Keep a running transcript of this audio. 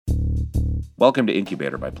Welcome to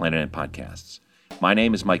Incubator by Planet Ant Podcasts. My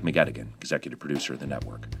name is Mike McGettigan, executive producer of the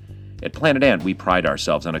network. At Planet Ant, we pride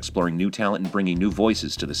ourselves on exploring new talent and bringing new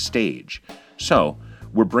voices to the stage. So,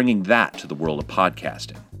 we're bringing that to the world of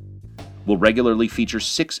podcasting. We'll regularly feature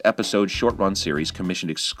 6-episode short-run series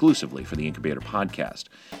commissioned exclusively for the Incubator podcast.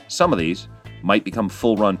 Some of these might become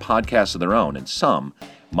full-run podcasts of their own, and some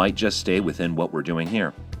might just stay within what we're doing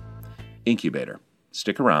here. Incubator.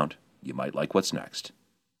 Stick around. You might like what's next.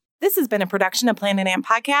 This has been a production of Planet Ant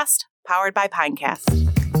Podcast, powered by Pinecast.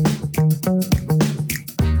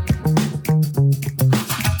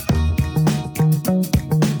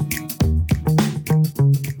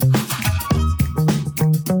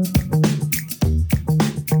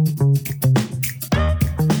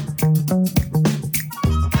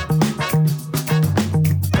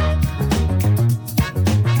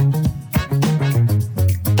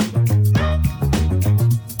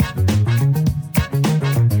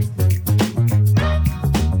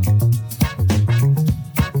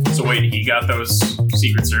 Those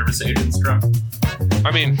Secret Service agents drunk?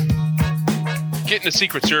 I mean, getting a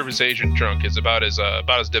Secret Service agent drunk is about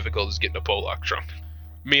as difficult as getting a Pollock drunk.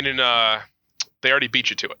 Meaning, they already beat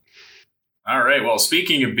you to it. All right. Well,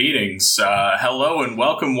 speaking of beatings, hello and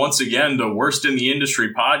welcome once again to Worst in the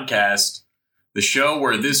Industry podcast, the show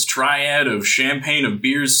where this triad of champagne of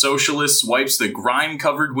beers socialists wipes the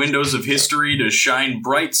grime-covered windows of history to shine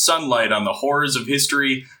bright sunlight on the horrors of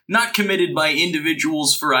history, not committed by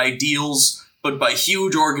individuals for ideals, but by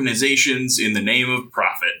huge organizations in the name of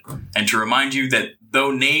profit. And to remind you that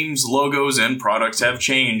though names, logos, and products have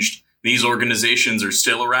changed, these organizations are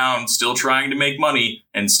still around, still trying to make money,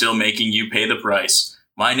 and still making you pay the price.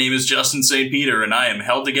 My name is Justin St. Peter, and I am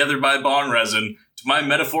held together by bong resin. To my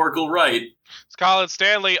metaphorical right, it's Colin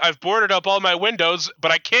Stanley. I've boarded up all my windows,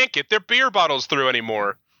 but I can't get their beer bottles through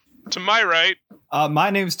anymore. To my right,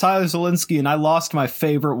 my name's Tyler Zielinski, and I lost my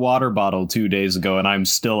favorite water bottle 2 days ago, and I'm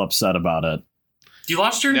still upset about it. You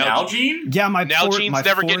lost your Nalgene? Yeah, my Nalgene's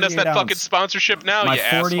never getting us that fucking sponsorship now, you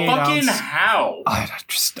asshole. Fucking how?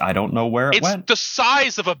 I don't know where it went. It's the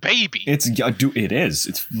size of a baby. It is.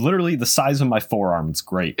 It's literally the size of my forearm. It's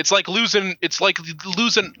great. It's like losing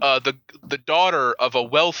the daughter of a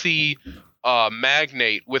wealthy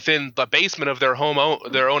magnate within the basement of their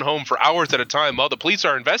own home for hours at a time while the police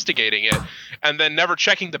are investigating it, and then never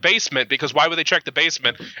checking the basement, because why would they check the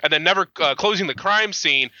basement, and then never closing the crime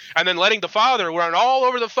scene, and then letting the father run all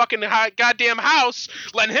over the fucking goddamn house,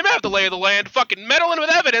 letting him have the lay of the land, fucking meddling with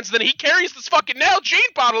evidence, and then he carries this fucking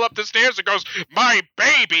Nalgene bottle up the stairs and goes, "My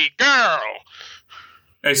baby girl."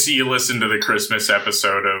 I see you listen to the Christmas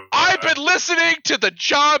episode of... I've been listening to the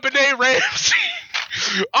JonBenet Ramsey.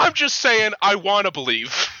 I'm just saying, I want to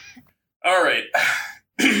believe. All right.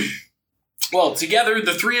 Well, together,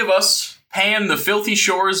 the three of us pan the filthy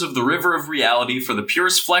shores of the river of reality for the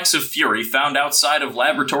purest flecks of fury found outside of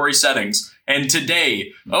laboratory settings. And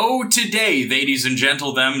today, ladies and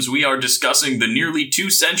gentlethems, we are discussing the nearly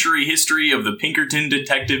 2-century history of the Pinkerton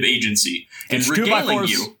Detective Agency. And regaling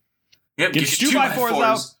you... Yep, get 2x4s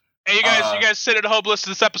out. Hey, you guys sit at home, listen to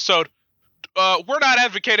this episode. We're not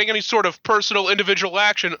advocating any sort of personal individual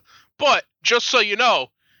action, but just so you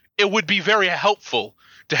know, it would be very helpful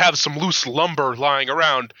to have some loose lumber lying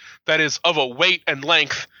around that is of a weight and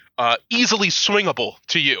length easily swingable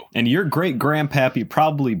to you. And your great grandpappy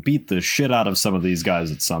probably beat the shit out of some of these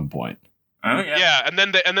guys at some point. Oh yeah. Yeah, and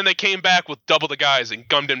then they came back with double the guys and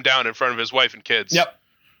gummed him down in front of his wife and kids. Yep.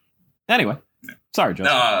 Anyway. Sorry,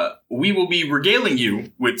 Justin. We will be regaling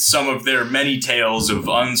you with some of their many tales of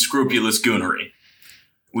unscrupulous goonery.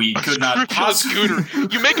 We could not possibly...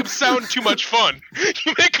 goonery. You make him sound too much fun.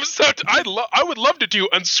 You make him sound... I would love to do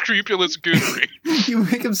unscrupulous goonery. You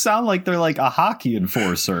make him sound like they're like a hockey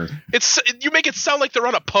enforcer. You make it sound like they're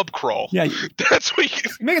on a pub crawl. Yeah. That's what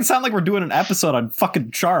you make it sound like we're doing an episode on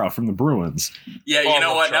fucking Chara from the Bruins. Yeah, you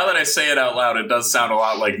know what? Chara. Now that I say it out loud, it does sound a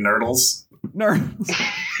lot like Nerdles.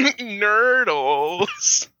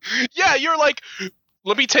 Nerdles. Yeah, you're like,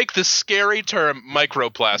 let me take the scary term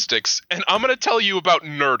microplastics, and I'm gonna tell you about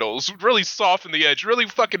nerdles. Really soften the edge. Really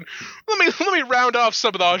fucking let me round off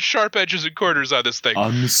some of the sharp edges and corners on this thing.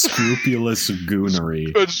 Unscrupulous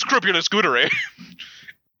goonery. Unscrupulous goonery.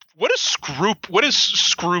 What does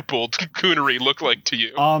scrupled goonery look like to you?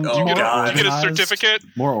 Do you get a certificate?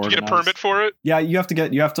 More organized. Do you get a permit for it? Yeah, you have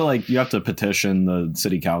to petition the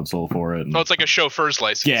city council for it. Oh, it's like a chauffeur's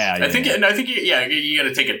license. Yeah. I think you got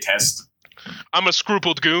to take a test. I'm a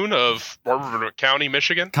scrupled goon of Marlborough County,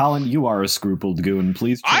 Michigan. Colin, you are a scrupled goon.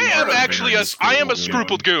 Please. I am a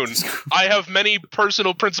scrupled goon. I have many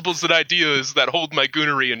personal principles and ideas that hold my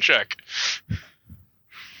goonery in check.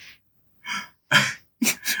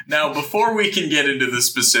 Now, before we can get into the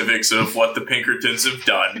specifics of what the Pinkertons have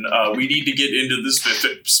done, we need to get into the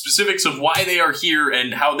specifics of why they are here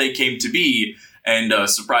and how they came to be. And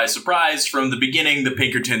surprise, surprise, from the beginning, the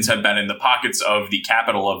Pinkertons have been in the pockets of the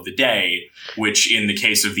capital of the day, which in the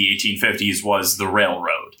case of the 1850s was the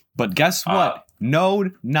railroad. But guess what? No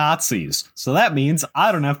Nazis. So that means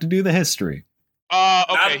I don't have to do the history.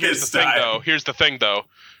 Okay, here's the thing, though.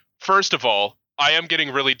 First of all, I am getting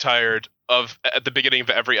really tired of, at the beginning of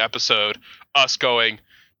every episode, us going,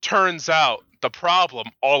 turns out the problem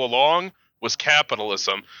all along was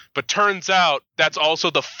capitalism. But turns out that's also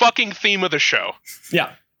the fucking theme of the show.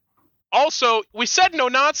 Yeah. Also, we said no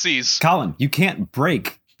Nazis. Colin, you can't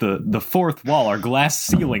break the fourth wall or glass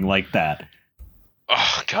ceiling like that.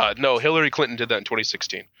 Oh, God, no. Hillary Clinton did that in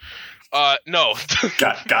 2016. No.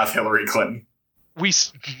 Goth Hillary Clinton. We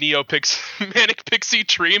Manic Pixie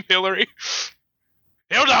Dream Hillary.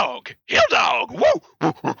 Hill dog! Woo!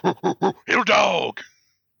 Hill dog!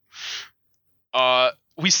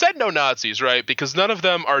 We said no Nazis, right? Because none of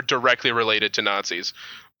them are directly related to Nazis.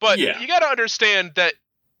 But you gotta understand that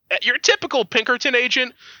your typical Pinkerton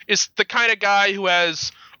agent is the kind of guy who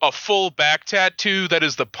has a full back tattoo that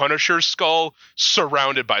is the Punisher's skull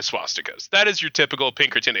surrounded by swastikas. That is your typical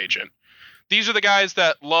Pinkerton agent. These are the guys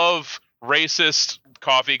that love racist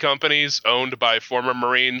coffee companies owned by former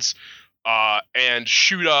Marines and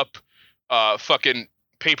shoot up fucking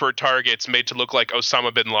paper targets made to look like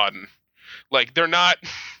Osama bin Laden. Like, they're not...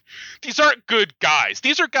 These aren't good guys.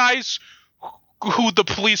 These are guys who the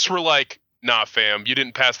police were like, nah, fam, you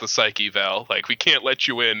didn't pass the psych eval. Like, we can't let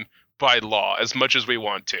you in by law as much as we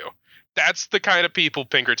want to. That's the kind of people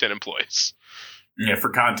Pinkerton employs. Yeah, for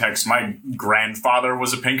context, my grandfather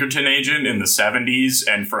was a Pinkerton agent in the 70s,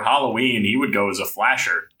 and for Halloween, he would go as a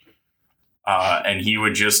flasher. And he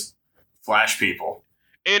would just flash people.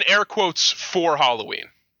 In air quotes, for Halloween.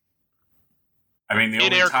 I mean, the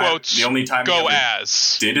only time he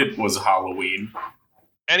did it was Halloween.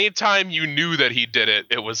 Anytime you knew that he did it,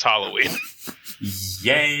 it was Halloween.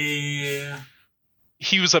 Yeah.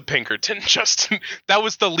 He was a Pinkerton, Justin. That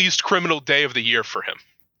was the least criminal day of the year for him.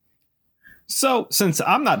 So, since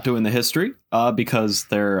I'm not doing the history, because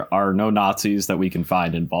there are no Nazis that we can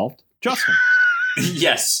find involved, Justin.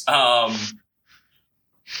 Yes.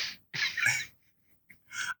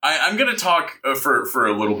 I'm going to talk for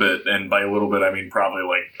a little bit, and by a little bit, I mean probably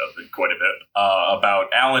like quite a bit, about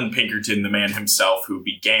Alan Pinkerton, the man himself who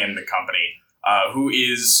began the company, who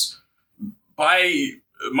is, by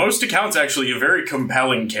most accounts, actually a very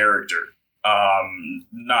compelling character.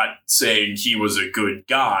 Not saying he was a good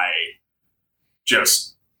guy,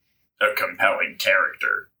 just a compelling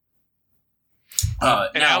character.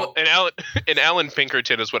 Alan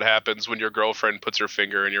Pinkerton is what happens when your girlfriend puts her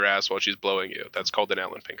finger in your ass while she's blowing you. That's called an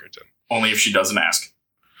Alan Pinkerton. Only if she doesn't ask.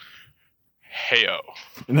 Heyo.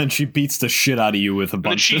 And then she beats the shit out of you with a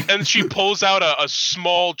bunch and she pulls out a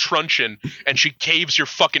small truncheon and she caves your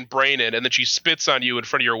fucking brain in, and then she spits on you in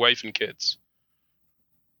front of your wife and kids.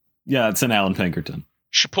 Yeah, it's an Alan Pinkerton.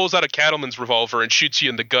 She pulls out a cattleman's revolver and shoots you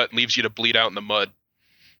in the gut and leaves you to bleed out in the mud.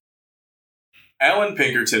 Alan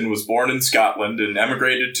Pinkerton was born in Scotland and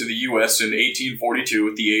emigrated to the U.S. in 1842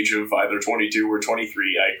 at the age of either 22 or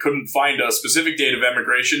 23. I couldn't find a specific date of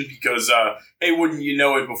emigration because, hey, wouldn't you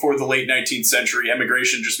know it, before the late 19th century,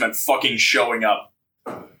 emigration just meant fucking showing up.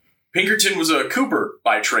 Pinkerton was a cooper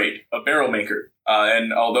by trade, a barrel maker.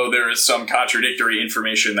 And although there is some contradictory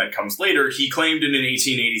information that comes later, he claimed in an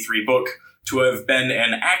 1883 book to have been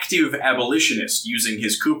an active abolitionist using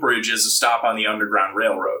his cooperage as a stop on the Underground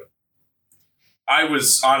Railroad. I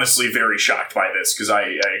was honestly very shocked by this because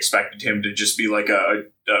I expected him to just be like a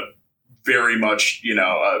very much,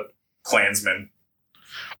 a Klansman.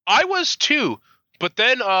 I was too, but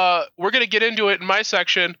then we're going to get into it in my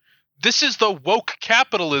section. This is the woke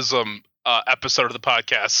capitalism episode of the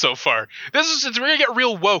podcast so far. We're going to get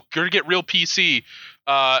real woke. We're going to get real PC,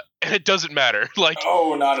 and it doesn't matter.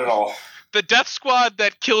 Oh, not at all. The death squad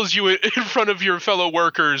that kills you in front of your fellow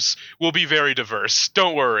workers will be very diverse.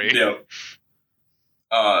 Don't worry. Yeah.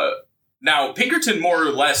 Now, Pinkerton more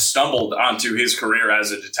or less stumbled onto his career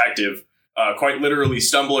as a detective, quite literally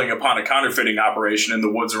stumbling upon a counterfeiting operation in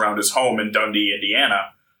the woods around his home in Dundee,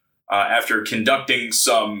 Indiana, after conducting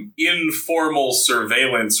some informal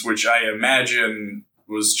surveillance, which I imagine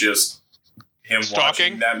was just him stalking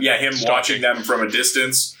watching them. Yeah, watching them from a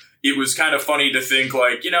distance. It was kind of funny to think,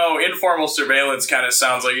 informal surveillance kind of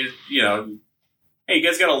sounds like, hey, you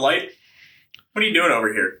guys got a light? What are you doing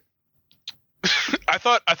over here? I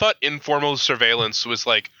thought informal surveillance was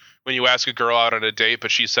like when you ask a girl out on a date,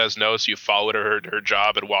 but she says no, so you follow her to her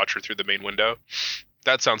job and watch her through the main window.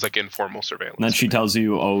 That sounds like informal surveillance. And then she tells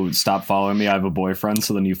you, "Oh, stop following me. I have a boyfriend."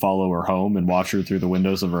 So then you follow her home and watch her through the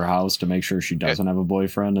windows of her house to make sure she doesn't have a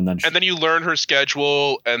boyfriend. And then you learn her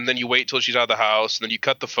schedule, and then you wait till she's out of the house, and then you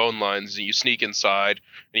cut the phone lines, and you sneak inside,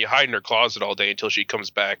 and you hide in her closet all day until she comes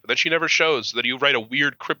back. But then she never shows. So then you write a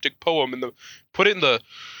weird cryptic poem and put it in the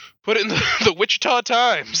the Wichita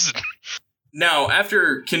Times. Now,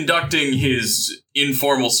 after conducting his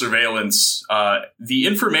informal surveillance, the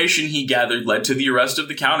information he gathered led to the arrest of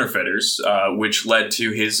the counterfeiters, which led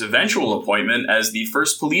to his eventual appointment as the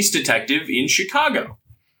first police detective in Chicago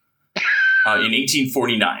in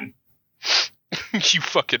 1849. You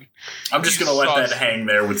fucking... I'm just going to let that hang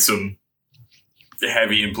there with some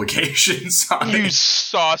heavy implications on it. You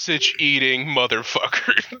sausage-eating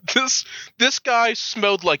motherfucker. This guy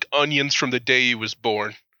smelled like onions from the day he was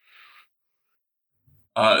born.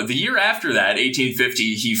 The year after that,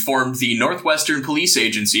 1850, he formed the Northwestern Police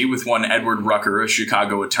Agency with one Edward Rucker, a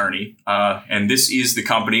Chicago attorney. And this is the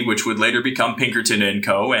company which would later become Pinkerton &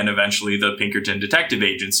 Co. and eventually the Pinkerton Detective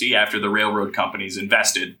Agency after the railroad companies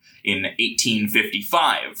invested in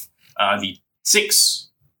 1855. The 6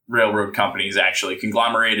 railroad companies actually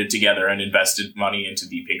conglomerated together and invested money into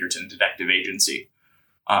the Pinkerton Detective Agency.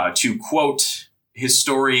 To quote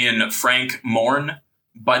historian Frank Morn,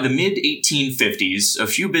 by the mid-1850s, a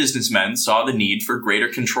few businessmen saw the need for greater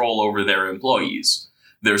control over their employees.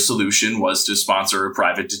 Their solution was to sponsor a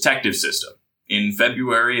private detective system. In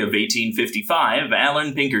February of 1855,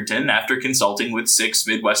 Allen Pinkerton, after consulting with 6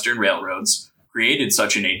 Midwestern railroads, created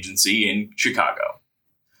such an agency in Chicago.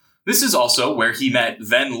 This is also where he met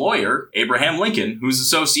then lawyer Abraham Lincoln, whose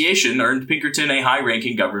association earned Pinkerton a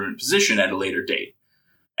high-ranking government position at a later date.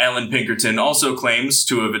 Allen Pinkerton also claims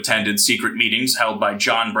to have attended secret meetings held by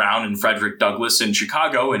John Brown and Frederick Douglass in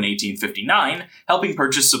Chicago in 1859, helping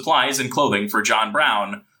purchase supplies and clothing for John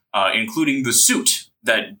Brown, including the suit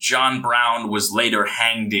that John Brown was later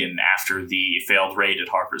hanged in after the failed raid at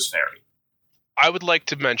Harper's Ferry. I would like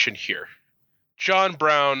to mention here, John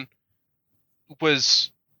Brown was,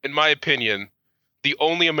 in my opinion, the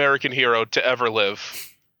only American hero to ever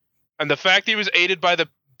live. And the fact that he was aided by the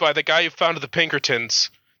guy who founded the Pinkertons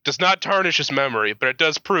does not tarnish his memory, but it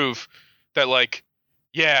does prove that, like,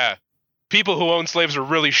 yeah, people who own slaves are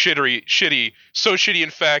really shitty. So shitty, in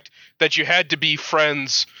fact, that you had to be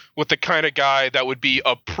friends with the kind of guy that would be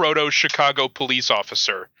a proto-Chicago police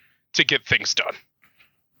officer to get things done.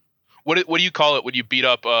 What do you call it when you beat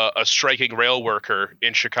up a striking rail worker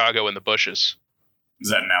in Chicago in the bushes? Is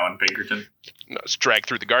that now in Pinkerton? No, it's drag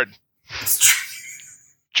through the garden.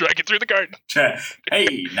 Drag it through the garden.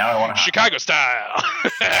 Hey, now I want to Chicago style.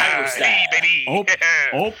 Chicago style. Hey, baby.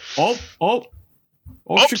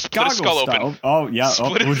 Chicago skull style. open. Oh, yeah.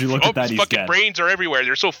 Would you look at that? His He's fucking dead. brains are everywhere.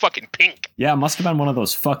 They're so fucking pink. Yeah, it must have been one of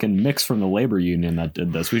those fucking micks from the labor union that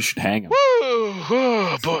did this. We should hang him. Woo!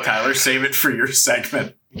 Oh, boy. Tyler, save it for your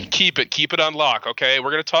segment. Keep it on lock, okay?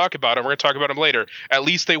 We're going to talk about it. We're going to talk about them later. At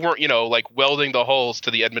least they weren't, like welding the holes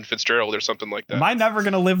to the Edmund Fitzgerald or something like that. Am I never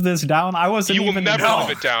going to live this down? I wasn't You will even... never live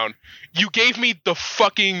it down. You gave me the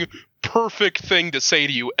fucking perfect thing to say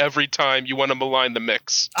to you every time you want to malign the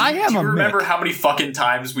mix. I am Do a you remember Mick. how many fucking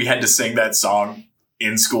times we had to sing that song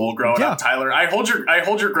in school growing up, Tyler? I hold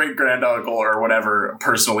your great granduncle or whatever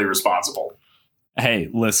personally responsible. Hey,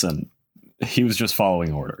 listen. He was just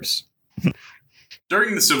following orders.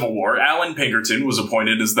 During the Civil War, Allen Pinkerton was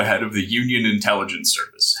appointed as the head of the Union Intelligence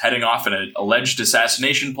Service, heading off an alleged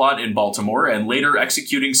assassination plot in Baltimore and later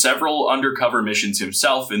executing several undercover missions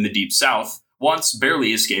himself in the Deep South, once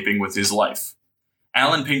barely escaping with his life.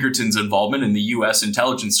 Allen Pinkerton's involvement in the U.S.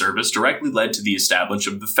 Intelligence Service directly led to the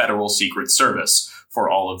establishment of the Federal Secret Service, for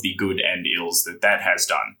all of the good and ills that has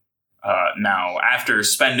done. Now, after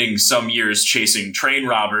spending some years chasing train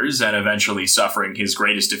robbers and eventually suffering his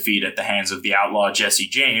greatest defeat at the hands of the outlaw Jesse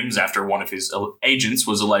James after one of his agents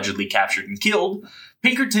was allegedly captured and killed,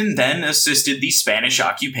 Pinkerton then assisted the Spanish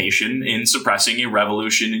occupation in suppressing a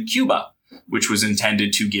revolution in Cuba, which was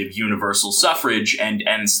intended to give universal suffrage and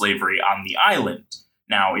end slavery on the island.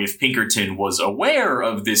 Now, if Pinkerton was aware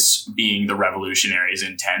of this being the revolutionaries'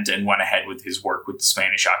 intent and went ahead with his work with the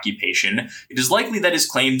Spanish occupation, it is likely that his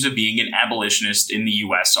claims of being an abolitionist in the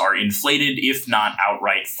U.S. are inflated, if not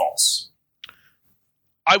outright false.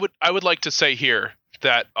 I would like to say here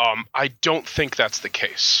that I don't think that's the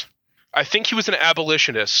case. I think he was an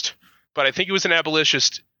abolitionist, but I think he was an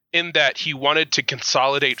abolitionist in that he wanted to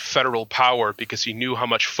consolidate federal power because he knew how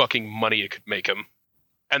much fucking money it could make him.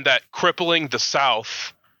 And that crippling the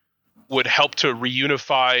South would help to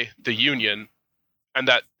reunify the Union, and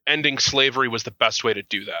that ending slavery was the best way to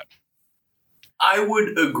do that. I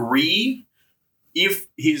would agree if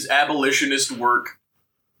his abolitionist work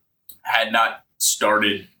had not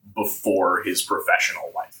started before his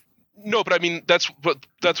professional life. No, but I mean that's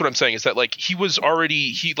what I'm saying is that like he was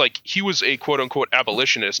a quote unquote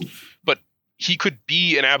abolitionist, but he could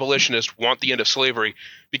be an abolitionist, want the end of slavery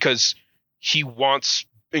because he wants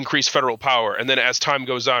increased federal power, and then as time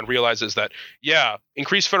goes on realizes that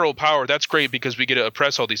increased federal power, that's great because we get to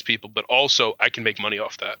oppress all these people, but also I can make money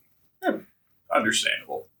off that.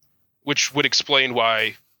 Understandable. Which would explain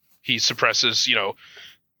why he suppresses,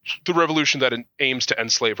 the revolution that aims to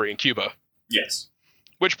end slavery in Cuba. Yes.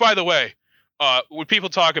 Which, by the way, when people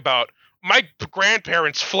talk about my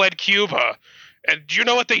grandparents fled Cuba, and do you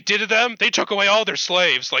know what they did to them? They took away all their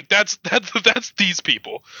slaves. Like that's these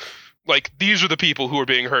people. Like, these are the people who are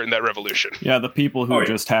being hurt in that revolution. Yeah, the people who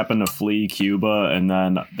just happen to flee Cuba and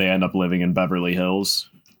then they end up living in Beverly Hills.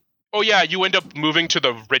 Oh, yeah, you end up moving to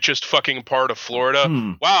the richest fucking part of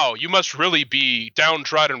Florida. Wow, you must really be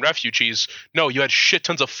downtrodden refugees. No, you had shit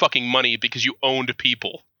tons of fucking money because you owned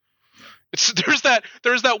people. There's that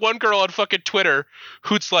one girl on fucking Twitter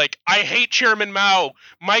who's like, I hate Chairman Mao.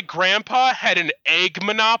 My grandpa had an egg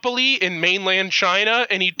monopoly in mainland China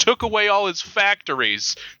and he took away all his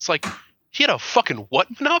factories. It's like, he had a fucking what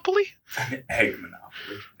monopoly? An egg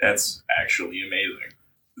monopoly. That's actually amazing.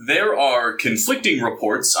 There are conflicting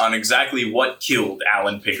reports on exactly what killed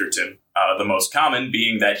Allan Pinkerton. The most common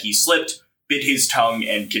being that he slipped, bit his tongue,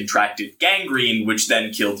 and contracted gangrene, which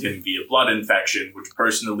then killed him via blood infection, which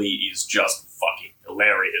personally is just fucking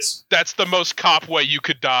hilarious. That's the most cop way you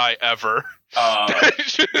could die ever.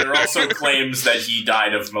 There are also claims that he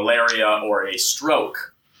died of malaria or a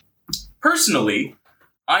stroke. Personally,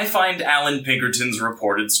 I find Allan Pinkerton's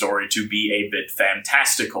reported story to be a bit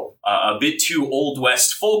fantastical, a bit too Old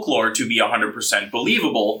West folklore to be 100%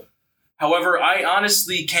 believable. However, I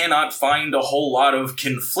honestly cannot find a whole lot of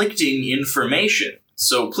conflicting information.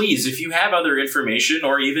 So please, if you have other information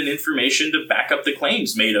or even information to back up the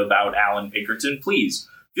claims made about Allan Pinkerton, please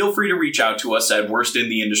feel free to reach out to us at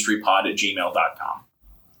worstintheindustrypod@gmail.com.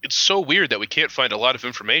 It's so weird that we can't find a lot of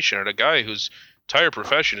information on a guy whose entire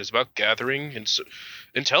profession is about gathering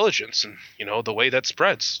intelligence and, the way that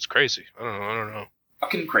spreads. It's crazy. I don't know.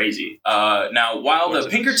 Fucking crazy. Now, while the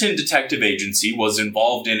Pinkerton Detective Agency was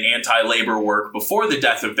involved in anti-labor work before the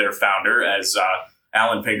death of their founder, as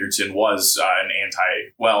Allan Pinkerton was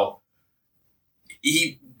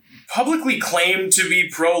he publicly claimed to be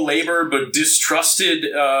pro-labor, but distrusted.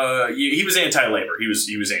 He was anti-labor. He was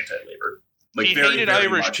anti-labor. Like, he hated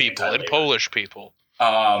Irish people and Polish people.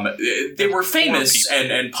 They were famous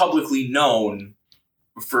and publicly known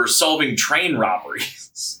for solving train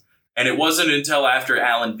robberies. And it wasn't until after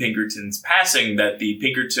Allan Pinkerton's passing that the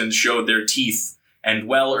Pinkertons showed their teeth and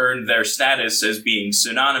well earned their status as being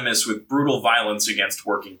synonymous with brutal violence against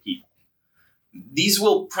working people. These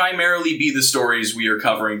will primarily be the stories we are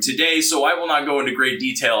covering today, so I will not go into great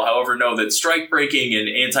detail. However, know that strike-breaking and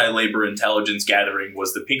anti-labor intelligence gathering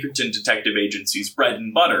was the Pinkerton Detective Agency's bread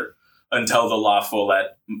and butter until the La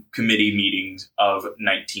Follette Committee meetings of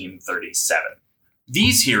 1937.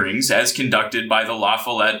 These hearings, as conducted by the La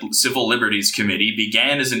Follette Civil Liberties Committee,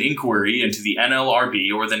 began as an inquiry into the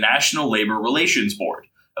NLRB, or the National Labor Relations Board,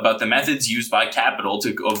 about the methods used by capital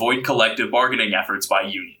to avoid collective bargaining efforts by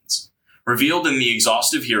unions. Revealed in the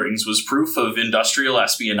exhaustive hearings was proof of industrial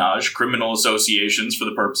espionage, criminal associations for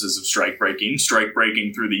the purposes of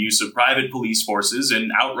strike-breaking through the use of private police forces,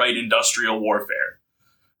 and outright industrial warfare.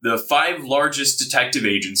 The 5 largest detective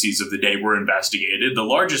agencies of the day were investigated, the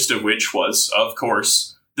largest of which was, of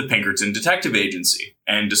course, the Pinkerton Detective Agency.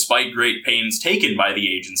 And despite great pains taken by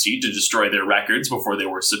the agency to destroy their records before they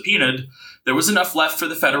were subpoenaed, there was enough left for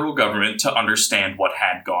the federal government to understand what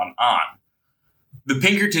had gone on. The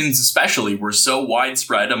Pinkertons especially were so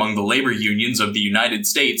widespread among the labor unions of the United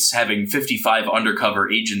States, having 55 undercover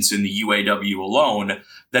agents in the UAW alone,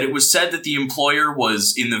 that it was said that the employer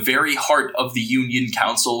was in the very heart of the union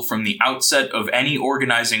council from the outset of any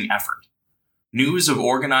organizing effort. News of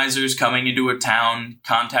organizers coming into a town,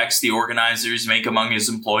 contacts the organizers make among his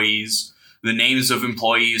employees, the names of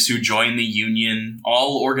employees who join the union,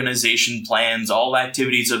 all organization plans, all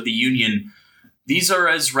activities of the union. These are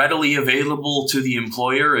as readily available to the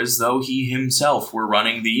employer as though he himself were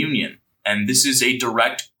running the union. And this is a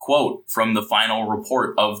direct quote from the final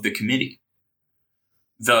report of the committee.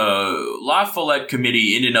 The La Follette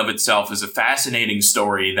Committee in and of itself is a fascinating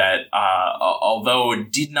story that, although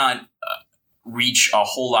it did not reach a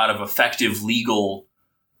whole lot of effective legal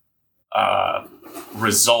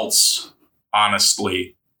results,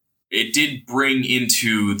 honestly, it did bring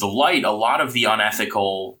into the light a lot of the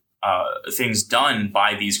unethical things done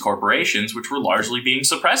by these corporations, which were largely being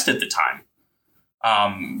suppressed at the time.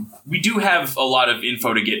 We do have a lot of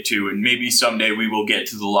info to get to, and maybe someday we will get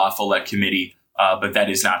to the La Follette Committee, but that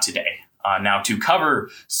is not today. Now, to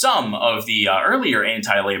cover some of the earlier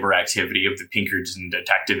anti-labor activity of the Pinkerton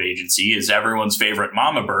Detective Agency is everyone's favorite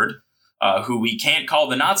Mama Bird, who we can't call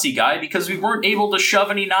the Nazi guy because we weren't able to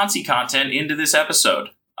shove any Nazi content into this episode.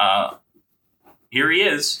 Here he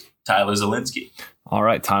is, Tyler Zielinski. All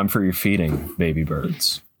right, time for your feeding, baby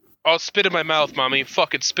birds. Oh, spit in my mouth, mommy.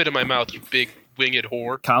 Fucking spit in my mouth, you big winged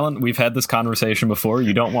whore. Colin, we've had this conversation before.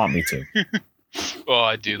 You don't want me to. Oh,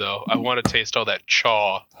 I do, though. I want to taste all that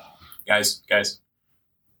chaw. Guys.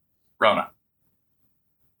 Rona.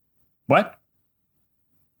 What?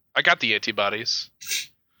 I got the antibodies.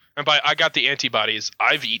 And by I got the antibodies,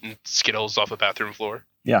 I've eaten Skittles off a bathroom floor.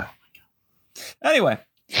 Yeah. Anyway,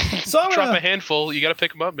 so I'm Drop gonna, a handful, you gotta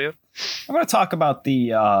pick them up, man. I'm going to talk about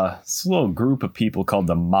this little group of people called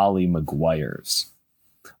the Molly Maguires.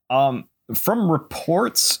 From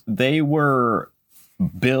reports, they were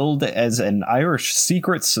billed as an Irish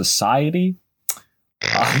secret society.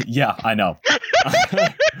 Yeah, I know.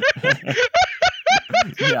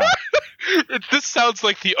 Yeah. This sounds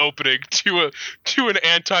like the opening to an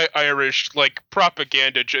anti-Irish like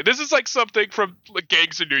propaganda. This is like something from like,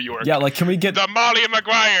 Gangs in New York. Yeah, like can we get the Molly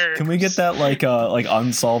Maguire? Can we get that like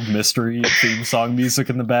unsolved mystery theme song music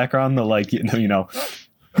in the background? The like you know.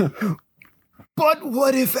 But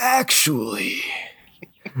what if actually?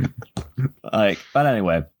 Like, but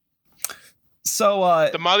anyway. So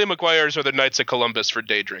Uh, the Molly Maguires are the Knights of Columbus for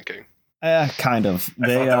day drinking. Kind of. I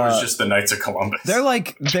thought that was just the Knights of Columbus.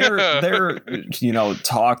 They're you know,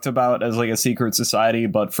 talked about as like a secret society,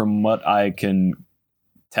 but from what I can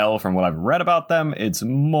tell from what I've read about them, it's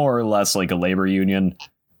more or less like a labor union.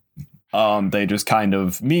 They just kind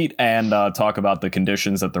of meet and talk about the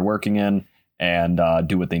conditions that they're working in and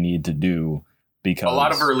do what they need to do. Because a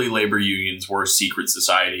lot of early labor unions were secret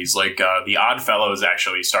societies. Like the Odd Fellows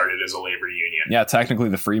actually started as a labor union. Yeah, technically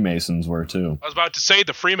the Freemasons were too. I was about to say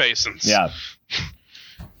the Freemasons. Yeah.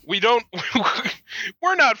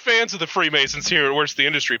 We're not fans of the Freemasons here at Worst the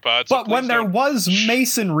Industry Pod. So but when there was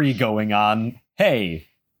masonry going on, hey,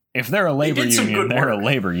 if they're a labor union, they're a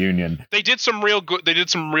labor union. They did some real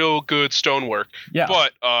good stonework. Yeah.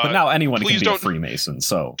 But now anyone can be a don't- Freemason,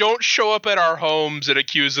 so Don't show up at our homes and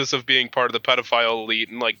accuse us of being part of the pedophile elite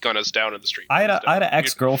and like gun us down in the street. I had an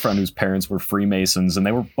ex-girlfriend whose parents were Freemasons and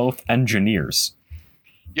they were both engineers.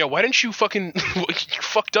 Yeah, why didn't you fucking you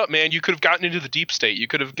fucked up, man? You could have gotten into the deep state. You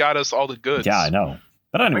could have got us all the goods. Yeah, I know.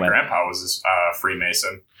 But anyway. My grandpa was a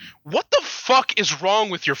Freemason. What the fuck is wrong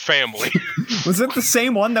with your family? Was it the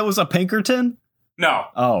same one that was a Pinkerton? No.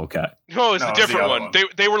 Oh, okay. No, it's a the different other one. one.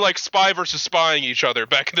 They were like spy versus spying each other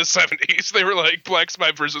back in the 70s. They were like black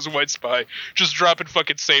spy versus white spy, just dropping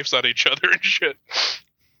fucking safes on each other and shit.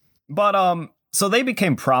 But so they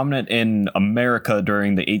became prominent in America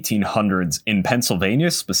during the 1800s in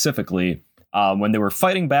Pennsylvania specifically, when they were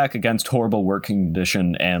fighting back against horrible working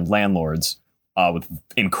condition and landlords with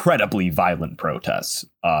incredibly violent protests.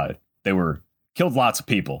 They were killed lots of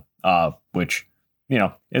people, which, you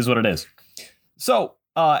know, is what it is. So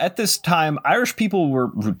at this time, Irish people were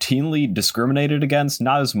routinely discriminated against,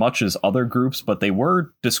 not as much as other groups, but they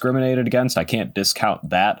were discriminated against. I can't discount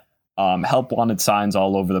that. Help wanted signs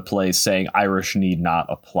all over the place saying Irish need not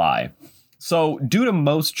apply. So due to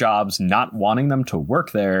most jobs not wanting them to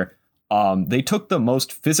work there, they took the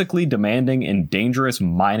most physically demanding and dangerous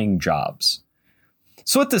mining jobs.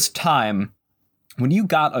 So at this time, when you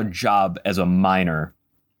got a job as a miner,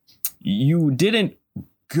 you didn't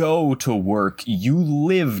go to work, you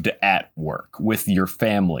lived at work with your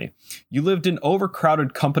family. You lived in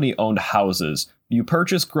overcrowded company-owned houses. You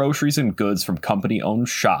purchase groceries and goods from company-owned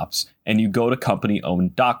shops, and you go to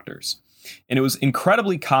company-owned doctors. And it was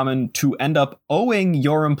incredibly common to end up owing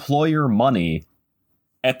your employer money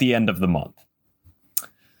at the end of the month.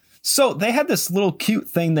 So they had this little cute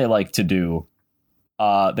thing they like to do.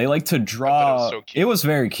 They like to draw. It was so cute. It was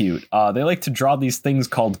very cute. They like to draw these things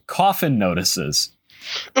called coffin notices.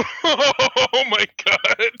 Oh my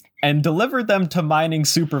god. And delivered them to mining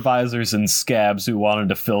supervisors and scabs who wanted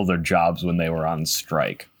to fill their jobs when they were on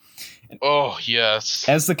strike. Oh, yes.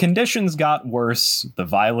 As the conditions got worse, the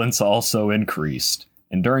violence also increased.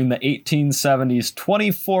 And during the 1870s,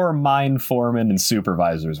 24 mine foremen and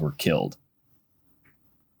supervisors were killed.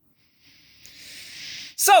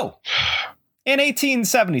 So, in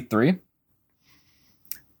 1873,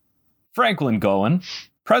 Franklin Gowen,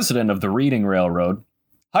 president of the Reading Railroad,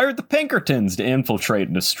 hired the Pinkertons to infiltrate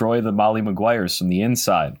and destroy the Molly Maguires from the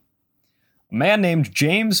inside. A man named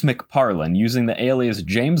James McParlin, using the alias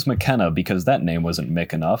James McKenna because that name wasn't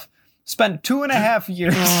Mick enough, spent 2.5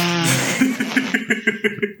 years.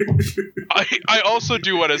 I also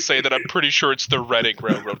do want to say that I'm pretty sure it's the Reading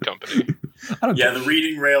Railroad Company. The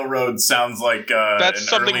Reading Railroad sounds like that's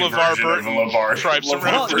something LeVar Burton tried to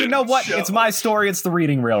Well, you know what? Show. It's my story. It's the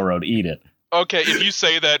Reading Railroad. Eat it. Okay, if you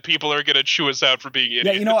say that, people are gonna chew us out for being idiots.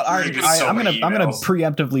 Yeah, you know what? I'm gonna emails.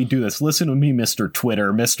 preemptively do this. Listen to me, Mr.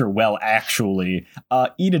 Twitter, Mr. Well, actually,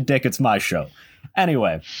 eat a dick. It's my show.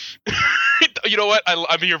 Anyway, You know what?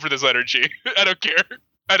 I'm here for this energy. I don't care.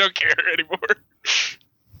 I don't care anymore.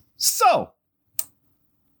 so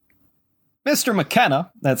Mr.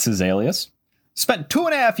 McKenna, that's his alias, spent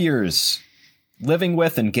 2.5 years living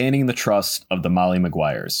with and gaining the trust of the Molly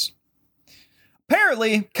Maguires.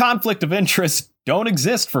 Apparently, conflict of interest don't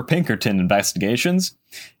exist for Pinkerton investigations.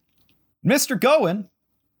 Mr. Goen,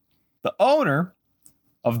 the owner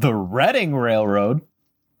of the Reading Railroad,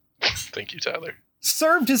 Thank you, Tyler.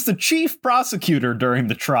 served as the chief prosecutor during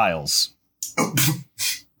the trials.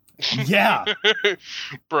 Yeah.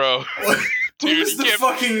 Bro. Dude, Who's the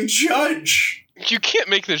fucking judge? you can't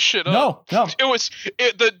make this shit up. No.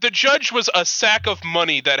 The judge was a sack of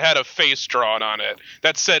money that had a face drawn on it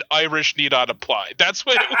that said Irish need not apply. That's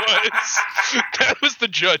what it was. That was the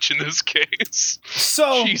judge in this case.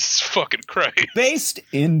 So, Jesus fucking Christ. based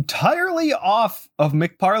entirely off of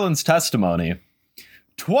McParland's testimony,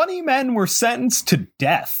 20 men were sentenced to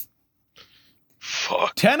death.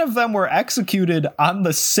 Fuck. 10 of them were executed on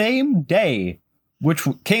the same day, which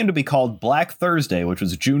came to be called Black Thursday, which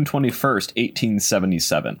was June 21st,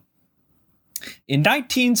 1877. In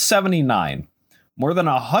 1979, more than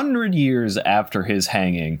 100 years after his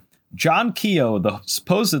hanging, John Keogh, the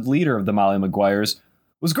supposed leader of the Molly Maguires,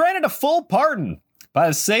 was granted a full pardon by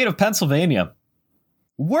the state of Pennsylvania.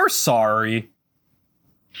 We're sorry.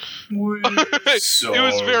 It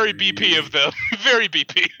was very BP of them. Very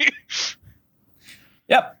BP.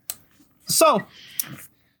 Yep. So,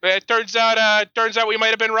 It turns out we might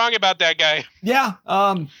have been wrong about that guy. yeah,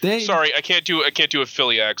 Sorry, I can't do a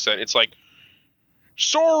Philly accent. It's like,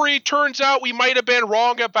 sorry, turns out we might have been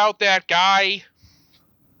wrong about that guy.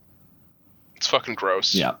 It's fucking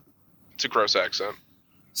gross. Yeah. It's a gross accent.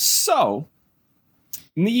 So,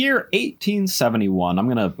 in the year 1871, I'm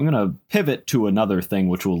gonna pivot to another thing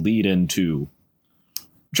which will lead into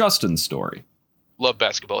Justin's story. Love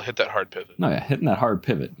basketball. Hit that hard pivot. No, yeah, hitting that hard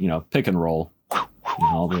pivot, pick and roll.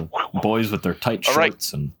 All the boys with their tight All right.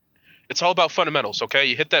 shorts, and It's all about fundamentals, okay?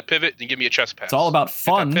 You hit that pivot and give me a chest pass. it's all about Hit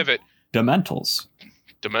fun that pivot. dementals.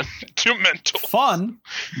 Demental. Fun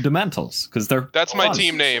dementals, because they're That's my fun.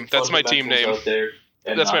 team name. That's my team name.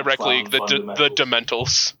 That's my rec league. The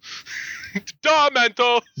Dementals.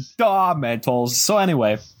 Demental. Dementals. So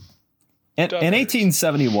anyway, in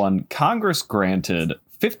 1871, Congress granted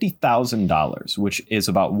 $50,000, which is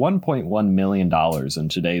about $1.1 million in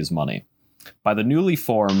today's money, by the newly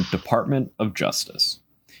formed Department of Justice.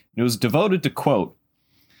 It was devoted to, quote,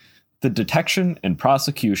 the detection and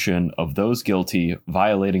prosecution of those guilty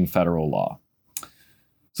violating federal law.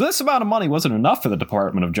 So this amount of money wasn't enough for the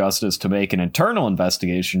Department of Justice to make an internal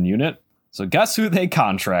investigation unit. So guess who they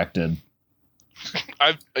contracted?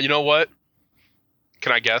 You know what?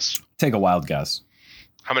 Can I guess? Take a wild guess.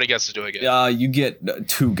 How many guesses do I get? You get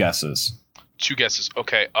 2 guesses. 2 guesses.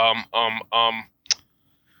 Okay.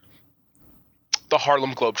 The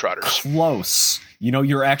Harlem Globetrotters. Close.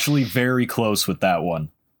 You're actually very close with that one.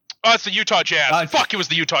 Oh, it's the Utah Jazz. Fuck, it was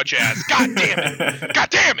the Utah Jazz. God damn it. God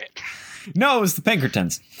damn it. No, it was the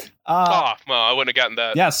Pinkertons. Well, I wouldn't have gotten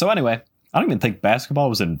that. Yeah, so anyway, I don't even think basketball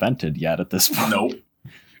was invented yet at this point. Nope.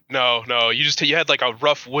 No. You had like a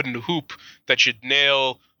rough wooden hoop that you'd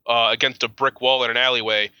nail against a brick wall in an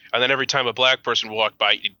alleyway, and then every time a black person walked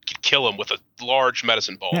by, you'd kill him with a large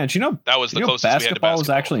medicine ball. Yeah, do you know that was the closest we had to basketball was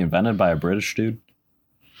actually invented by a British dude?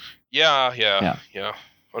 Yeah.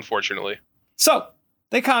 Unfortunately. So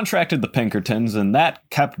they contracted the Pinkertons, and that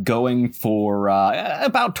kept going for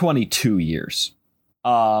about 22 years.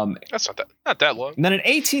 That's not that long. And then in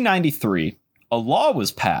 1893, a law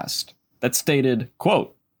was passed that stated,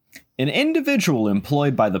 quote, an individual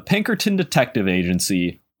employed by the Pinkerton Detective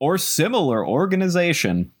Agency or similar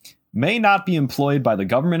organization may not be employed by the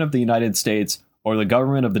government of the United States or the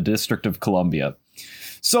government of the District of Columbia.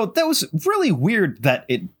 So that was really weird that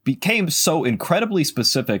it became so incredibly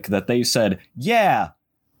specific that they said, yeah,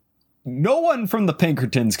 no one from the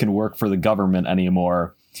Pinkertons can work for the government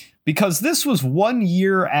anymore, because this was 1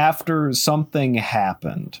 year after something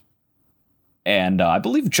happened. And I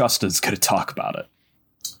believe Justin's going to talk about it.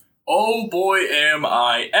 Oh boy, am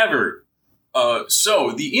I ever.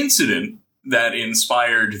 So the incident that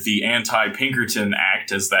inspired the Anti-Pinkerton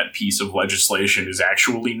Act, as that piece of legislation is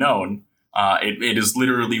actually known, it is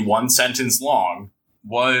literally one sentence long,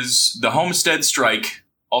 was the Homestead Strike,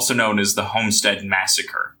 also known as the Homestead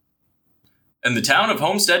Massacre. In the town of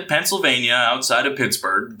Homestead, Pennsylvania, outside of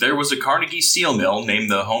Pittsburgh, there was a Carnegie steel mill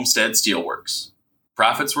named the Homestead Steel Works.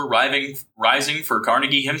 Profits were rising for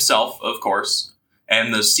Carnegie himself, of course,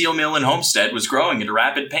 and the steel mill in Homestead was growing at a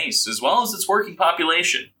rapid pace, as well as its working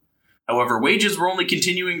population. However, wages were only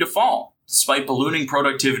continuing to fall, despite ballooning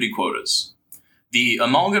productivity quotas. The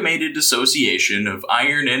Amalgamated Association of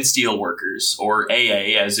Iron and Steel Workers, or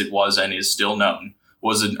AA as it was and is still known,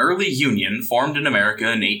 was an early union formed in America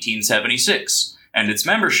in 1876, and its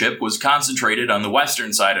membership was concentrated on the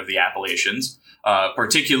western side of the Appalachians,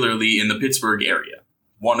 particularly in the Pittsburgh area.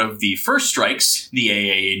 One of the first strikes the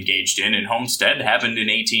AA engaged in Homestead happened in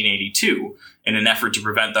 1882, in an effort to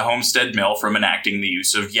prevent the Homestead Mill from enacting the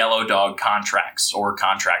use of yellow dog contracts, or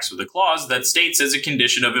contracts with a clause that states as a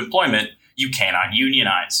condition of employment, you cannot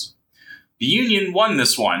unionize. The union won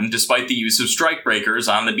this one despite the use of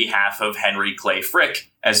strikebreakers on the behalf of Henry Clay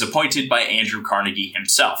Frick, as appointed by Andrew Carnegie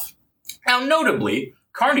himself. Now, notably,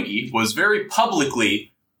 Carnegie was very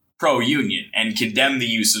publicly pro-union and condemned the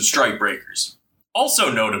use of strikebreakers.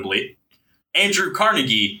 Also notably, Andrew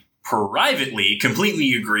Carnegie privately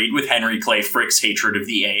completely agreed with Henry Clay Frick's hatred of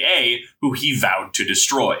the AA, who he vowed to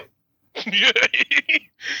destroy.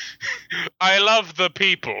 I love the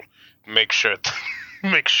people. Make sure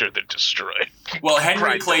they're destroyed. Well,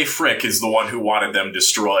 Henry Clay Frick is the one who wanted them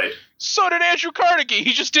destroyed. So did Andrew Carnegie.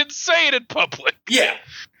 He just didn't say it in public. Yeah.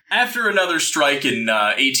 After another strike in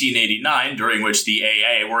 1889, during which the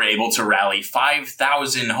AA were able to rally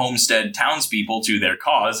 5,000 Homestead townspeople to their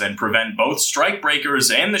cause and prevent both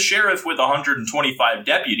strikebreakers and the sheriff with 125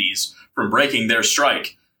 deputies from breaking their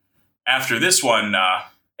strike. After this one,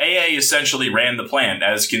 AA essentially ran the plant,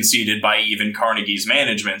 as conceded by even Carnegie's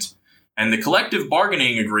management, and the collective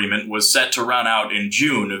bargaining agreement was set to run out in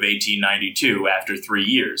June of 1892 after 3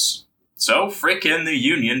 years. So Frick and the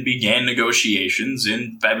union began negotiations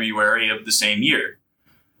in February of the same year.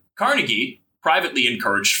 Carnegie privately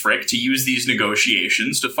encouraged Frick to use these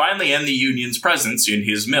negotiations to finally end the union's presence in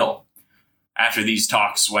his mill. After these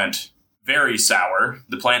talks went very sour,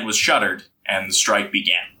 the plant was shuttered and the strike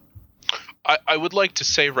began. I would like to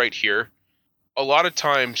say right here, a lot of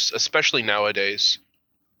times, especially nowadays,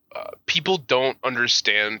 people don't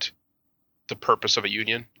understand the purpose of a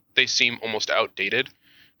union. They seem almost outdated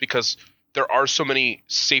because there are so many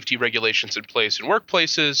safety regulations in place in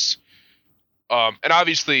workplaces. And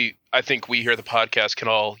obviously, I think we here at the podcast can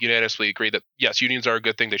all unanimously agree that, yes, unions are a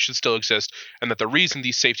good thing. They should still exist. And that the reason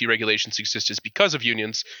these safety regulations exist is because of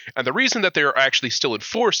unions. And the reason that they are actually still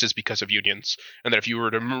enforced is because of unions. And that if you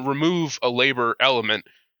were to remove a labor element,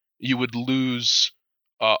 you would lose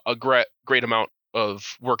a great amount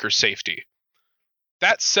of worker safety.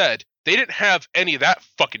 That said, they didn't have any of that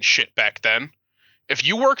fucking shit back then. If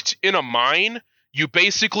you worked in a mine, you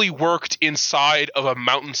basically worked inside of a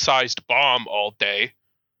mountain-sized bomb all day,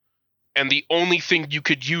 and the only thing you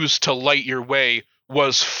could use to light your way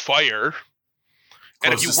was fire.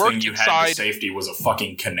 And if you worked thing you inside, had to safety was a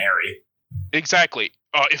fucking canary. Exactly.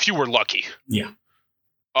 If you were lucky. Yeah.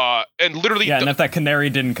 And literally, and if that canary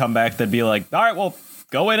didn't come back, they'd be like, all right, well,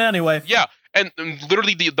 go in anyway. Yeah, and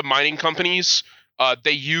literally the mining companies,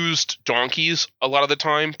 they used donkeys a lot of the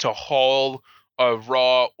time to haul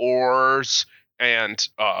raw ores and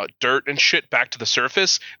dirt and shit back to the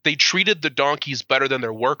surface. They treated the donkeys better than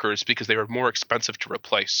their workers because they were more expensive to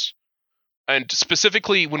replace. And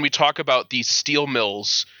specifically, when we talk about these steel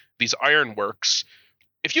mills, these iron works,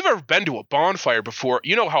 if you've ever been to a bonfire before,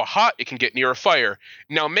 you know how hot it can get near a fire.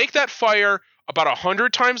 Now make that fire about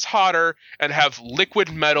 100 times hotter and have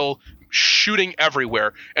liquid metal shooting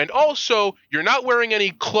everywhere. And also, you're not wearing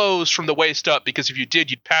any clothes from the waist up, because if you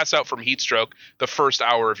did, you'd pass out from heat stroke the first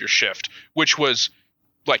hour of your shift, which was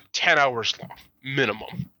like 10 hours long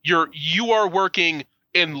minimum. You are working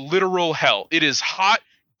in literal hell. It is hot,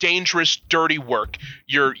 dangerous, dirty work.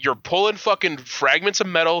 You're pulling fucking fragments of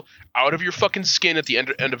metal out of your fucking skin at the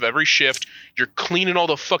end of every shift. You're cleaning all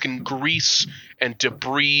the fucking grease and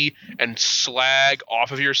debris and slag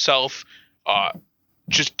off of yourself.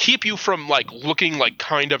 Just keep you from like looking like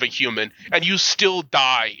kind of a human, and you still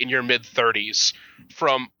die in your mid-30s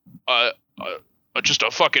from just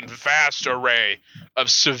a fucking vast array of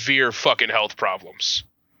severe fucking health problems.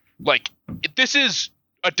 Like, this is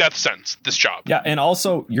a death sentence, this job. Yeah, and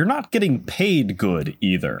also, you're not getting paid good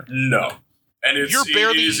either. No. And it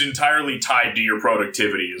is entirely tied to your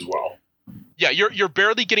productivity as well. Yeah, you're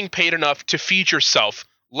barely getting paid enough to feed yourself,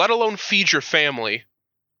 let alone feed your family.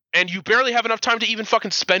 And you barely have enough time to even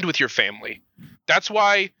fucking spend with your family. That's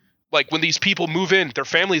why Like, when these people move in, their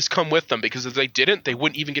families come with them, because if they didn't, they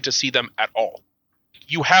wouldn't even get to see them at all.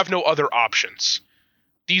 You have no other options.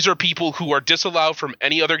 These are people who are disallowed from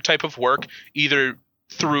any other type of work, either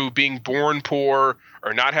through being born poor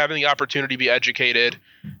or not having the opportunity to be educated.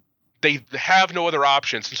 They have no other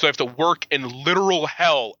options, and so they have to work in literal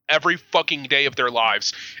hell every fucking day of their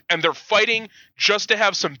lives. And they're fighting just to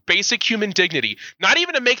have some basic human dignity, not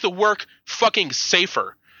even to make the work fucking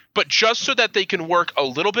safer, but just so that they can work a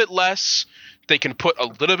little bit less, they can put a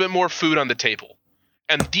little bit more food on the table.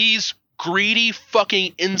 And these greedy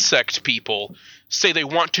fucking insect people say they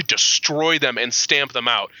want to destroy them and stamp them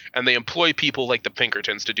out, and they employ people like the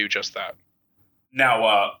Pinkertons to do just that.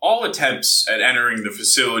 Now, all attempts at entering the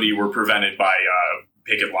facility were prevented by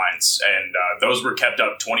picket lines, and those were kept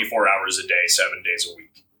up 24 hours a day, 7 days a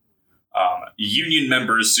week. Union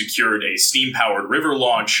members secured a steam-powered river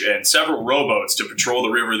launch and several rowboats to patrol the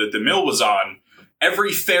river that the mill was on.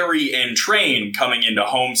 Every ferry and train coming into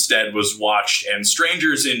Homestead was watched, and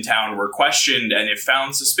strangers in town were questioned, and if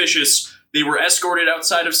found suspicious, they were escorted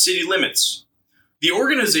outside of city limits. The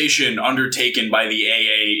organization undertaken by the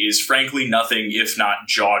AA is frankly nothing if not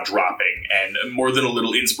jaw-dropping, and more than a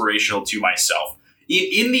little inspirational to myself.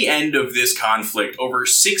 In the end of this conflict, over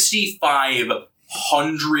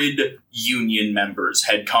 6,500 Union members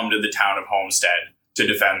had come to the town of Homestead to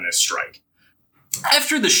defend this strike.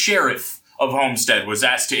 After the sheriff of Homestead was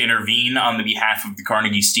asked to intervene on the behalf of the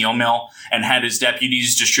Carnegie Steel Mill and had his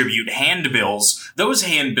deputies distribute handbills, those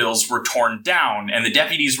handbills were torn down and the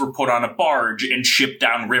deputies were put on a barge and shipped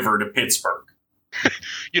downriver to Pittsburgh.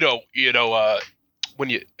 When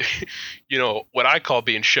what I call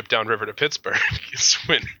being shipped downriver to Pittsburgh is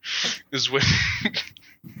when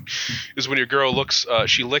your girl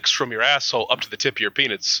she licks from your asshole up to the tip of your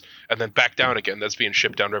peanuts and then back down again. That's being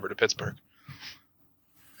shipped downriver to Pittsburgh.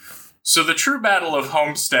 So the true Battle of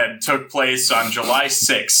Homestead took place on July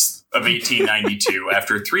 6th of 1892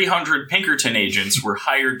 after 300 Pinkerton agents were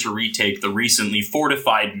hired to retake the recently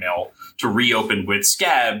fortified mill to reopen with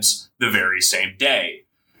scabs the very same day.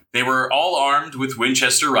 They were all armed with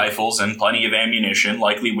Winchester rifles and plenty of ammunition,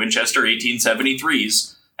 likely Winchester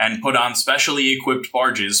 1873s, and put on specially equipped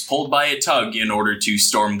barges pulled by a tug in order to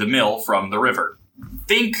storm the mill from the river.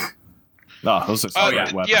 Think... those are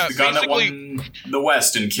weapons. Yeah, the gun that won the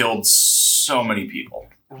West and killed so many people.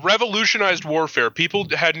 Revolutionized warfare. People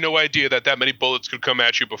had no idea that many bullets could come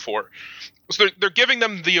at you before. So they're giving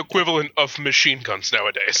them the equivalent of machine guns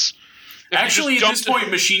nowadays. Actually, at this point,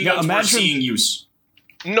 machine guns were seeing use.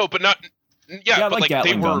 No, but not... Yeah, but like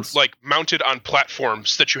they were guns. like mounted on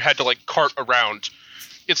platforms that you had to like cart around.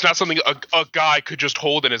 It's not something a guy could just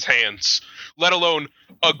hold in his hands, let alone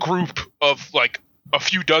a group of like a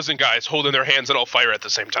few dozen guys holding their hands and all fire at the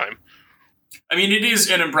same time. I mean, it is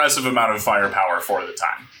an impressive amount of firepower for the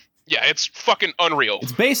time. Yeah, it's fucking unreal.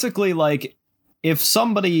 It's basically like if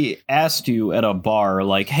somebody asked you at a bar,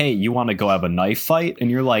 like, hey, you want to go have a knife fight? And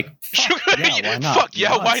you're like, fuck, yeah, why not? Fuck,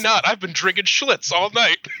 yeah, why not? I've been drinking Schlitz all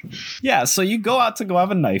night. Yeah, so you go out to go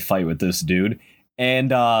have a knife fight with this dude,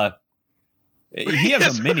 and he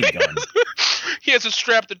has a minigun. He has it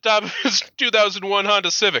strapped at the top of his 2001 Honda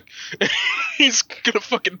Civic. He's gonna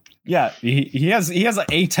fucking... Yeah, he has an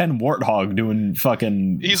A10 Warthog doing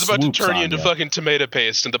fucking... He's about to turn you into fucking tomato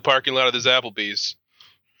paste in the parking lot of this Applebee's.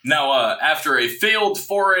 Now, after a failed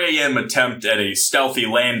 4 a.m. attempt at a stealthy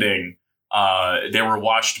landing, they were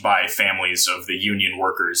watched by families of the Union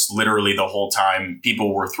workers. Literally the whole time,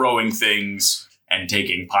 people were throwing things and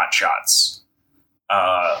taking pot shots.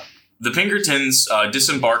 The Pinkertons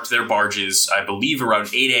disembarked their barges, I believe, around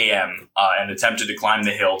 8 a.m. And attempted to climb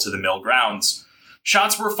the hill to the mill grounds.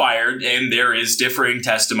 Shots were fired, and there is differing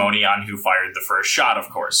testimony on who fired the first shot, of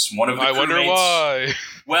course. One of the I wonder why.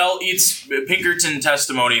 Well, it's Pinkerton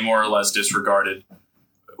testimony more or less disregarded.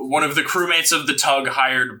 One of the crewmates of the tug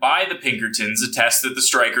hired by the Pinkertons attests that the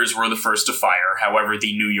strikers were the first to fire. However,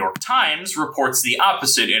 the New York Times reports the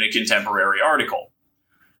opposite in a contemporary article.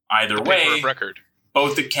 Either way,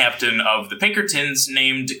 both the captain of the Pinkertons,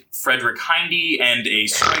 named Frederick Hindy, and a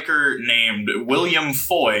striker named William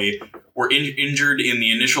Foy were injured in the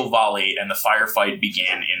initial volley, and the firefight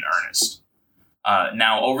began in earnest.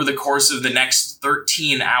 Now, over the course of the next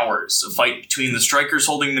 13 hours, a fight between the strikers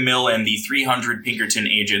holding the mill and the 300 Pinkerton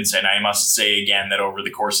agents, and I must say again that over the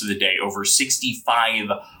course of the day, over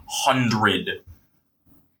 6,500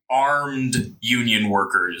 armed Union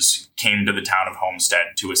workers came to the town of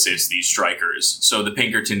Homestead to assist these strikers. So the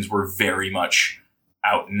Pinkertons were very much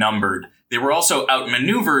outnumbered. They were also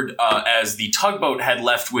outmaneuvered as the tugboat had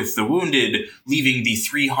left with the wounded, leaving the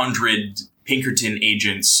 300 Pinkerton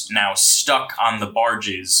agents now stuck on the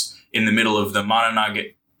barges in the middle of the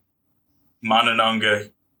Manananga.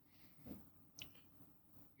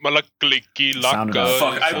 Sounded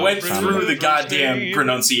Fuck, I went through the goddamn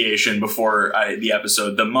pronunciation before the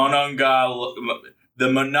episode. The Monongahela.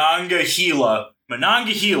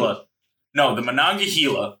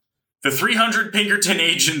 The 300 Pinkerton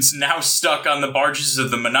agents now stuck on the barges of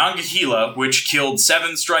the Monongahela, which killed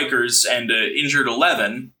 7 strikers and injured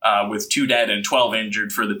 11, with 2 dead and 12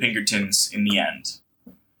 injured for the Pinkertons in the end.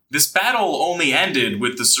 This battle only ended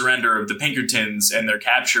with the surrender of the Pinkertons and their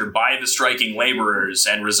capture by the striking laborers,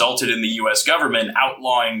 and resulted in the U.S. government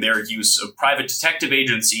outlawing their use of private detective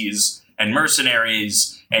agencies and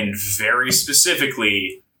mercenaries, and very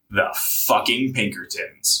specifically, the fucking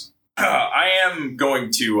Pinkertons. I am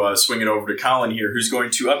going to swing it over to Colin here, who's going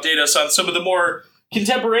to update us on some of the more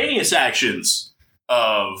contemporaneous actions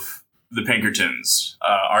of the Pinkertons.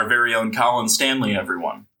 Our very own Colin Stanley,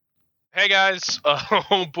 everyone. Hey guys,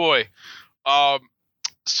 oh boy.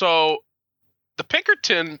 So the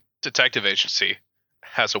Pinkerton Detective Agency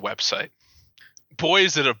has a website. Boy,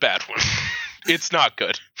 is it a bad one. It's not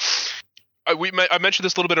good. I mentioned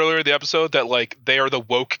this a little bit earlier in the episode that like they are the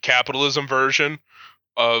woke capitalism version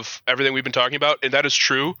of everything we've been talking about, and that is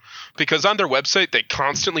true because on their website they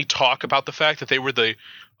constantly talk about the fact that they were the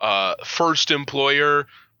first employer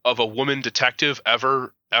of a woman detective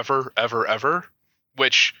ever,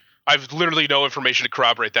 which I've literally no information to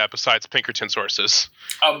corroborate that besides Pinkerton sources.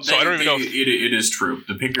 So I don't even know. It is true.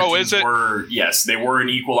 The Pinkertons they were an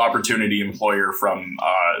equal opportunity employer from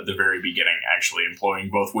the very beginning, actually,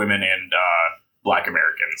 employing both women and Black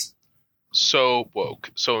Americans. So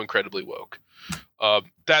woke, so incredibly woke.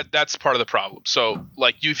 That's part of the problem. So,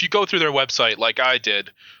 like, if you go through their website, like I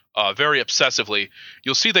did, very obsessively,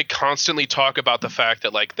 you'll see they constantly talk about the fact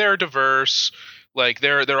that like they're diverse. Like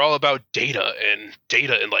they're all about data and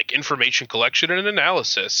like information collection and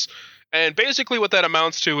analysis. And basically what that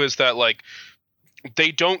amounts to is that like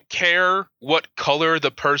they don't care what color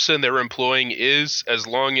the person they're employing is as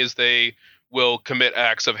long as they will commit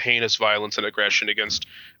acts of heinous violence and aggression against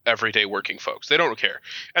everyday working folks. They don't care.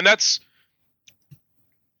 And it's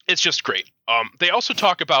just great. They also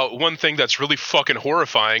talk about one thing that's really fucking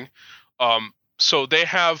horrifying. So they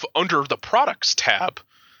have under the products tab,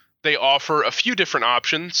 they offer a few different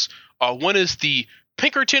options. One is the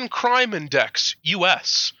Pinkerton Crime Index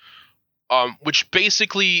US, which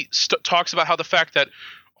basically talks about how the fact that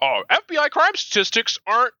FBI crime statistics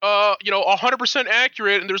aren't 100%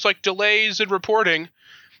 accurate, and there's like delays in reporting.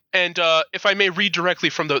 And if I may read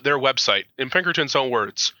directly from their website in Pinkerton's own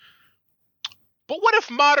words, but what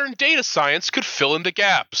if modern data science could fill in the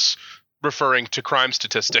gaps, referring to crime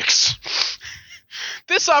statistics?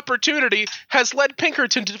 This opportunity has led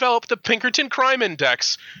Pinkerton to develop the Pinkerton Crime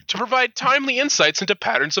Index to provide timely insights into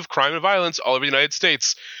patterns of crime and violence all over the United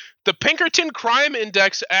States. The Crime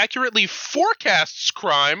Index accurately forecasts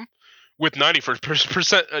crime with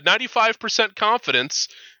 95% confidence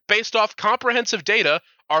based off comprehensive data,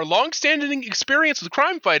 our long-standing experience with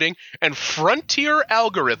crime fighting, and frontier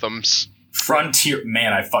algorithms. Frontier,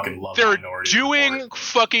 man, I fucking love Minority Report. They're doing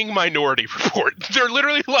fucking Minority Report. They're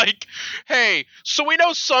literally like, hey, so we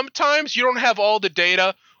know sometimes you don't have all the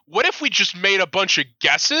data. What if we just made a bunch of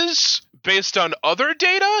guesses based on other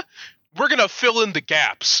data? We're going to fill in the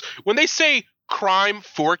gaps. When they say crime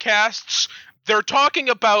forecasts, they're talking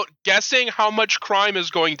about guessing how much crime is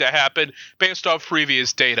going to happen based off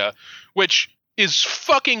previous data, which is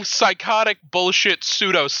fucking psychotic bullshit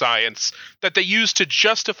pseudoscience that they use to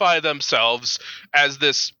justify themselves as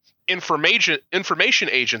this information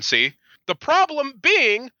agency. The problem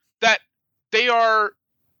being that they are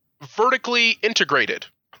vertically integrated.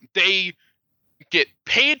 They get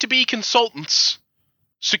paid to be consultants,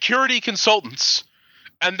 security consultants,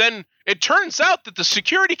 and then it turns out that the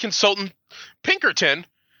security consultant, Pinkerton,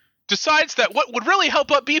 decides that what would really help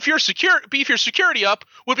beef your security up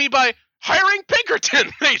would be by hiring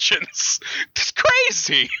Pinkerton agents. It's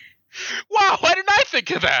crazy. Wow, why didn't I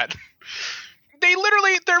think of that? They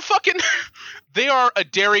are a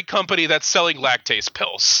dairy company that's selling lactase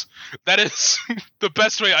pills. That is the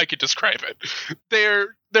best way I could describe it.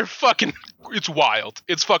 They're fucking, it's wild.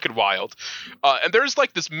 It's fucking wild. And there's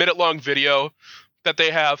like this minute-long video that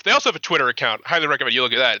they have. They also have a Twitter account. Highly recommend you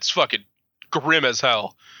look at that. It's fucking grim as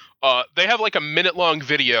hell. They have like a minute-long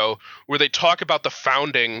video where they talk about the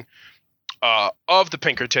founding of the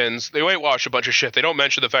Pinkertons. They whitewash a bunch of shit. They don't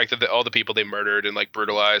mention the fact that all the people they murdered and like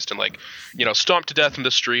brutalized and like, stomped to death in the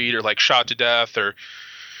street or like shot to death or,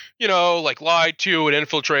 like lied to and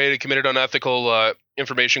infiltrated, committed unethical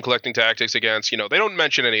information collecting tactics against, they don't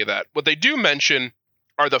mention any of that. What they do mention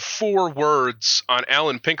are the 4 words on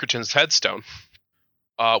Alan Pinkerton's headstone,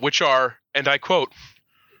 which are, and I quote,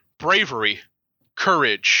 bravery,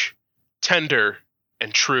 courage, tender,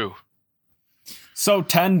 and true. So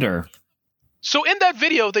tender. So in that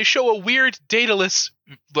video, they show a weird dataless,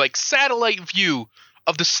 like, satellite view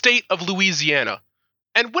of the state of Louisiana.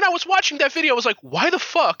 And when I was watching that video, I was like, why the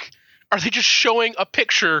fuck are they just showing a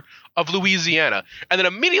picture of Louisiana? And then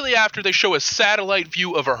immediately after, they show a satellite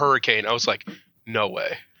view of a hurricane. I was like, no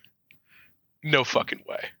way. No fucking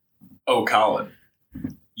way. Oh, Colin.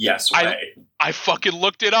 Yes way. I fucking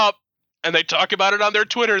looked it up, and they talk about it on their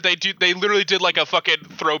Twitter. They literally did like a fucking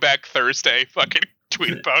Throwback Thursday fucking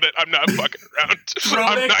tweet about it. I'm not fucking around.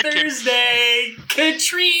 Throwback Thursday,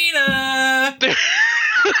 Katrina.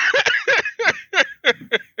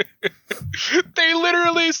 They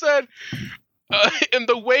literally said, in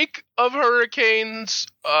the wake of hurricanes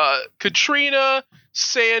Katrina,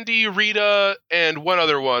 Sandy, Rita, and one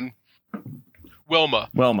other one, Wilma.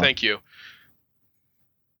 Thank you.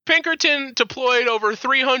 Pinkerton deployed over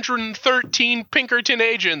 313 Pinkerton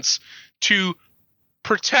agents to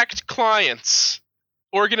protect clients,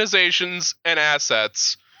 organizations, and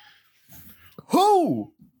assets.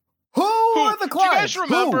 Who are the clients? Do you guys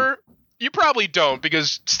remember? You probably don't,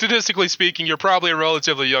 because statistically speaking, you're probably a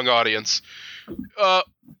relatively young audience.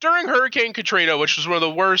 During Hurricane Katrina, which was one of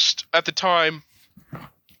the worst at the time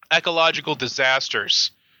ecological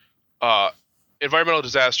disasters, environmental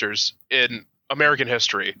disasters in American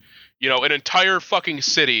history, an entire fucking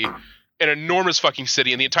city, an enormous fucking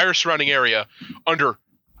city, and the entire surrounding area under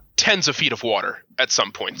tens of feet of water at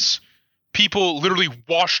some points. People literally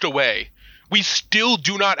washed away. We still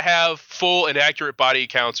do not have full and accurate body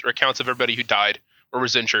accounts or accounts of everybody who died or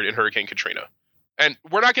was injured in Hurricane Katrina. And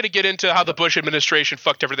we're not going to get into how the Bush administration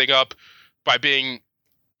fucked everything up by being...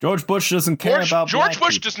 George Bush doesn't care about George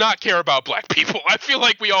Bush people. does not care about black people. I feel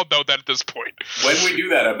like we all know that at this point. When we do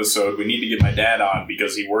that episode, we need to get my dad on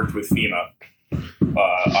because he worked with FEMA.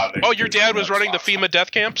 Your dad was running the FEMA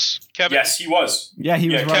death camps, Kevin? Yes, he was. Yeah, he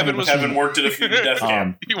was. Kevin worked at a FEMA death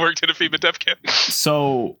camp. He worked at a FEMA death camp.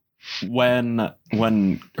 So when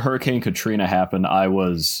Hurricane Katrina happened, I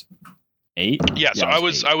was 8. Yeah, so I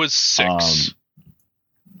was 6.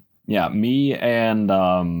 Me and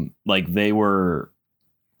they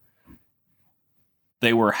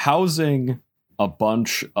were housing a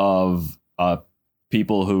bunch of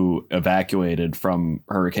people who evacuated from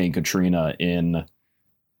Hurricane Katrina in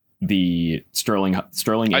the Sterling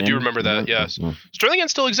Inn. I do remember that. Yes, Sterling Inn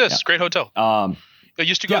still exists. Yeah. Great hotel. I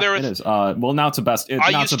used to go there. It is. Well, now it's a Best.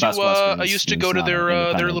 I used to go to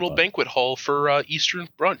their little banquet hall for Eastern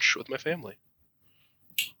brunch with my family.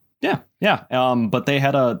 Yeah. But they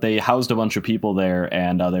housed a bunch of people there,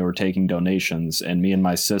 and they were taking donations. And me and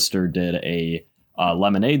my sister did a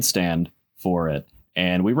lemonade stand for it,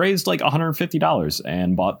 and we raised like $150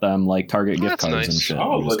 and bought them like Target gift cards and shit.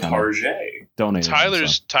 Oh, Le Target. Donated.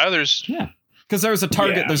 Tyler's. Yeah. Because there's a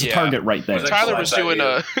Target. Yeah, there's a Target right there. Tyler was doing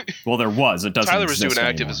well, there was. It doesn't. Tyler was doing anymore.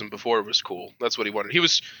 Activism before it was cool. That's what he wanted.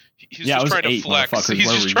 He's just trying to flex. He's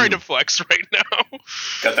just trying to flex right now.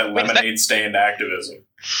 Got that lemonade stand activism.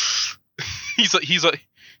 He's a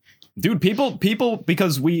dude. People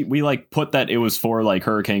because we like put that it was for like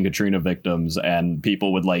Hurricane Katrina victims, and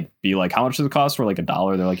people would like be like, how much does it cost for like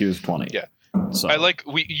 $1? They're like, it was 20. Yeah. So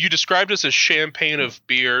you described us as champagne of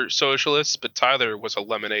beer socialists, but Tyler was a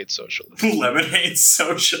lemonade socialist. Lemonade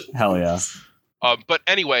socialist. Hell yeah. But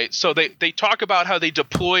anyway, so they talk about how they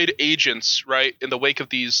deployed agents, right, in the wake of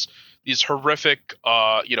these horrific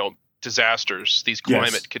disasters, these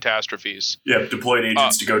climate catastrophes. Yeah, deployed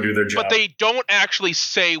agents to go do their job. But they don't actually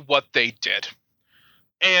say what they did.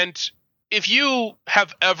 And if you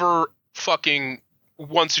have ever fucking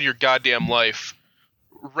once in your goddamn life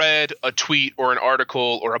read a tweet or an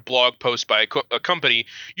article or a blog post by a company,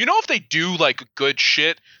 if they do like good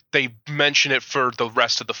shit, they mention it for the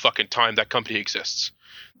rest of the fucking time that company exists.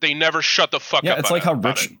 They never shut the fuck up. Yeah, it's like how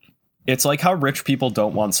rich. It's like how rich people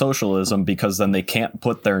don't want socialism because then they can't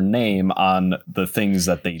put their name on the things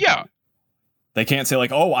that they do. They can't say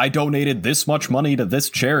like, oh, I donated this much money to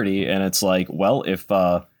this charity. And it's like, well, if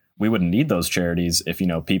we wouldn't need those charities if,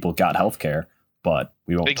 people got healthcare, but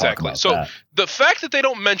we won't talk about that. The fact that they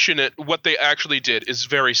don't mention it, what they actually did is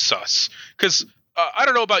very sus. Because I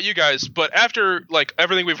don't know about you guys, but after like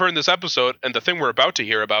everything we've heard in this episode and the thing we're about to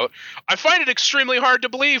hear about, I find it extremely hard to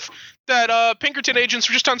believe that Pinkerton agents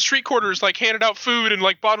were just on street corners, like handed out food and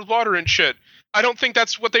like bottled water and shit. I don't think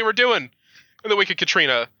that's what they were doing in the wake of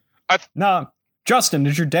Katrina. Nah, Justin,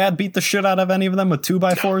 did your dad beat the shit out of any of them with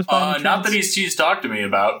 2x4s? Not that he's talked to me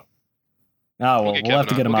about. Oh, well, we'll have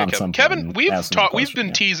to get him on at some point. Kevin, we've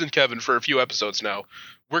been teasing Kevin for a few episodes now.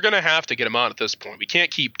 We're gonna have to get him on at this point. We can't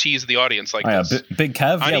keep teasing the audience like this. Big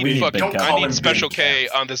Kev. I need Big Kev. I need Special K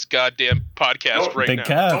on this goddamn podcast right Big now.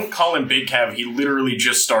 Kev. Don't call him Big Kev. He literally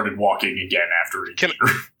just started walking again after a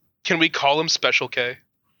year. Can we call him Special K?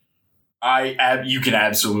 You can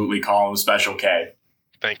absolutely call him Special K.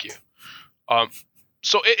 Thank you.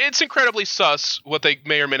 So it's incredibly sus what they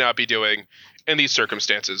may or may not be doing in these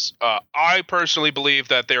circumstances. I personally believe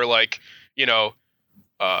that they're like,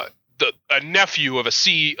 a nephew of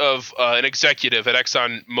an executive at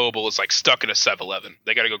ExxonMobil is like stuck in a 7-Eleven.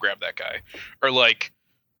 They got to go grab that guy. Or like,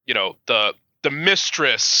 the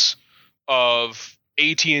mistress of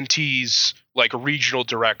AT&T's like regional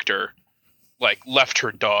director like left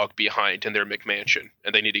her dog behind in their McMansion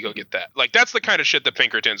and they need to go get that. Like that's the kind of shit the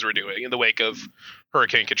Pinkertons were doing in the wake of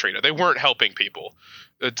Hurricane Katrina. They weren't helping people.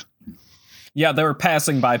 Yeah, they were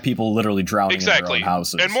passing by people literally drowning in their own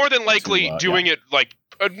houses. And more than likely doing it like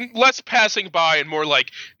less passing by and more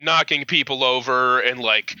like knocking people over and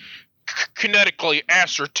like kinetically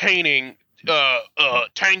ascertaining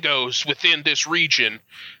tangos within this region.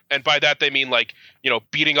 And by that they mean like,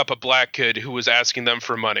 beating up a black kid who was asking them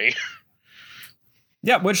for money.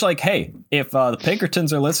 Yeah, which like, hey, if the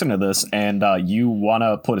Pinkertons are listening to this and you want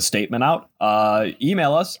to put a statement out,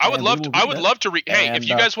 email us. I would love to read. Hey, if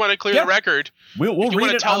you guys want to clear the record, we'll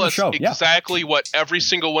read it on the show. Exactly what every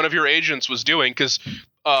single one of your agents was doing, because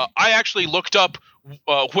I actually looked up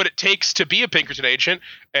what it takes to be a Pinkerton agent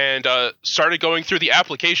and started going through the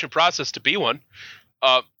application process to be one.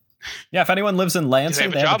 If anyone lives in Lansing,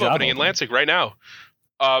 they have a job opening in Lansing right now.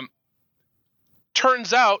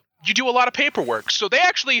 Turns out you do a lot of paperwork. So they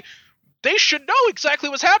should know exactly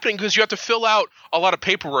what's happening because you have to fill out a lot of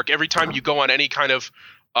paperwork every time you go on any kind of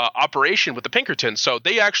operation with the Pinkertons. So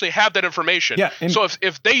they actually have that information. Yeah, so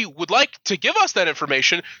if they would like to give us that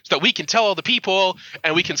information so that we can tell all the people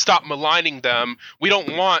and we can stop maligning them, we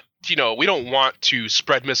don't want to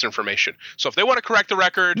spread misinformation. So if they want to correct the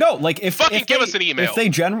record, give us an email. If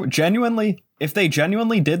they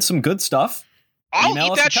genuinely did some good stuff, I'll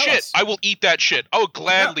eat that shit. I will eat that shit. I will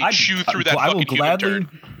gladly chew through that fucking human turd.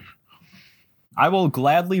 I will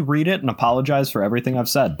gladly read it and apologize for everything I've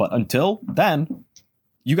said. But until then,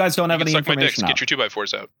 you guys don't have any information. Get your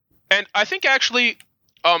 2x4s out. And I think actually,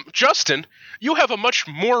 Justin, you have a much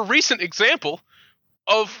more recent example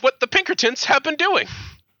of what the Pinkertons have been doing.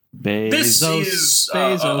 This is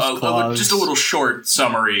just a little short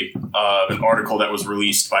summary of an article that was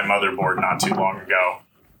released by Motherboard not too long ago.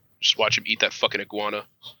 Just watch him eat that fucking iguana.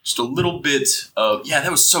 Just a little bit of... Yeah,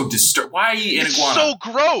 that was so disturbing. Why eat an iguana? It's so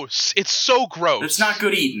gross. It's so gross. It's not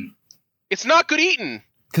good eating. It's not good eating.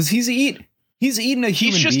 Because he's eating a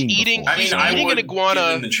human being. He's eating an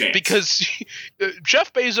iguana because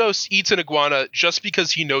Jeff Bezos eats an iguana just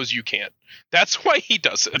because he knows you can't. That's why he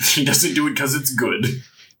does it. He doesn't do it because it's good.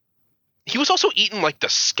 He was also eating like the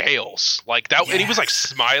scales, like that, and he was like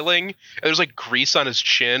smiling, and there's like grease on his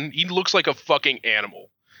chin. He looks like a fucking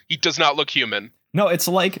animal. He does not look human. No, it's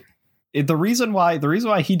like the reason why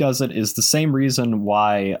he does it is the same reason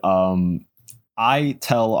why I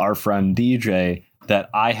tell our friend DJ that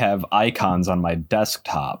I have icons on my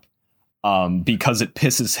desktop because it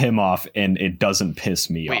pisses him off and it doesn't piss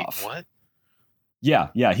me off. What? Yeah.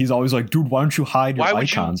 He's always like, dude, why don't you hide your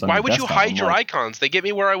icons on your desktop? Why would you hide your icons? They get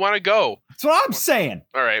me where I want to go. That's what I'm saying.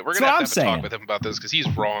 All right, we're going to have to talk with him about this because he's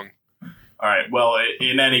wrong. All right, well,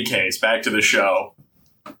 in any case, back to the show.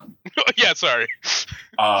 Yeah, sorry.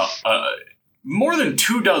 More than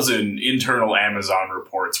 24 internal Amazon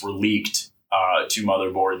reports were leaked to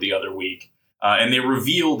Motherboard the other week. And they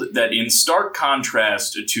revealed that in stark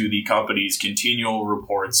contrast to the company's continual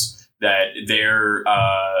reports that their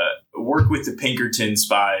work with the Pinkerton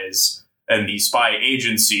spies and the spy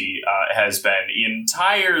agency has been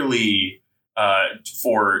entirely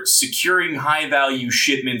for securing high-value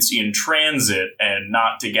shipments in transit and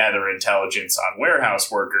not to gather intelligence on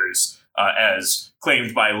warehouse workers, as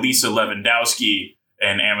claimed by Lisa Lewandowski,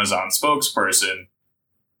 an Amazon spokesperson.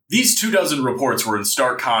 These 24 reports were in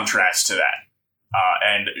stark contrast to that.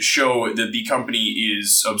 And show that the company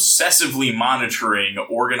is obsessively monitoring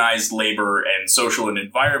organized labor and social and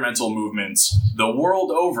environmental movements the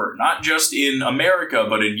world over, not just in America,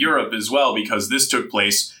 but in Europe as well, because this took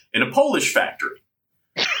place in a Polish factory.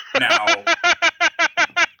 Now...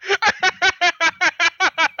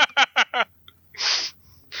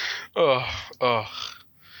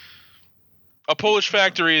 A Polish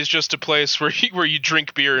factory is just a place where you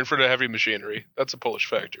drink beer in front of heavy machinery. That's a Polish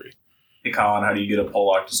factory. Hey, Colin, how do you get a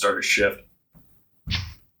Polak to start a shift?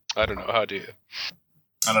 I don't know. How do you?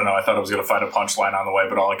 I don't know. I thought I was going to find a punchline on the way,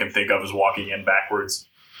 but all I can think of is walking in backwards.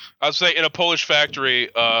 I would say in a Polish factory,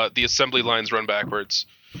 the assembly lines run backwards.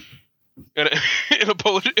 In a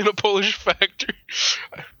Polish factory.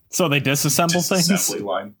 So they disassemble things? Disassembly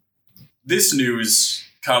line. This news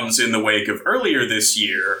comes in the wake of earlier this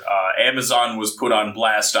year. Amazon was put on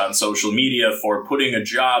blast on social media for putting a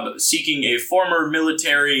job seeking a former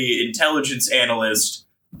military intelligence analyst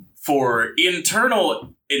for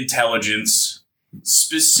internal intelligence,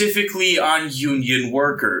 specifically on union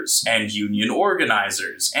workers and union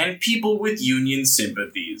organizers and people with union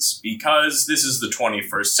sympathies, because this is the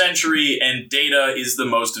 21st century and data is the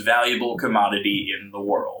most valuable commodity in the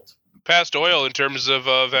world. Past oil in terms of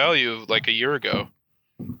value like a year ago.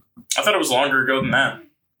 I thought it was longer ago than that.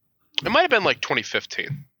 It might have been like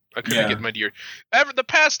 2015. I couldn't get my year. The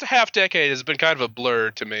past half decade has been kind of a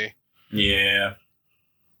blur to me. Yeah.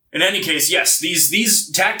 In any case, yes,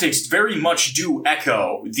 these tactics very much do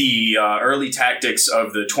echo the early tactics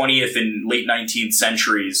of the 20th and late 19th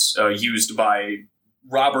centuries used by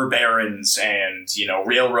robber barons and,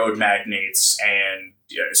 railroad magnates and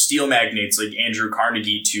steel magnates like Andrew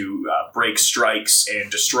Carnegie to break strikes and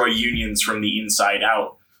destroy unions from the inside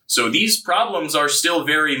out. So these problems are still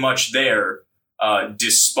very much there,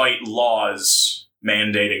 despite laws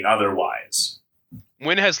mandating otherwise.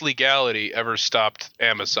 When has legality ever stopped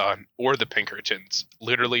Amazon or the Pinkertons?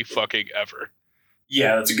 Literally fucking ever.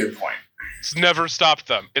 Yeah, that's a good point. It's never stopped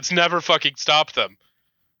them. It's never fucking stopped them.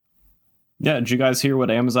 Yeah, did you guys hear what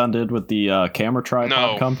Amazon did with the camera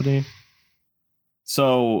tripod company?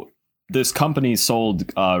 So this company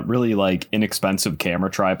sold really inexpensive camera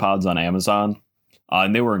tripods on Amazon.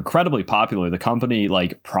 And they were incredibly popular. The company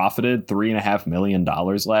profited $3.5 million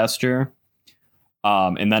last year.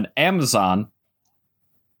 And then Amazon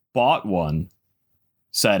bought one,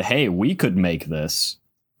 said, hey, we could make this,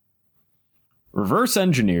 reverse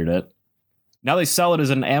engineered it. Now they sell it as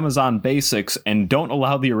an Amazon Basics and don't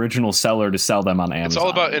allow the original seller to sell them on Amazon. It's all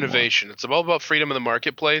about anymore. Innovation. It's all about freedom in the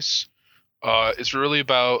marketplace. It's really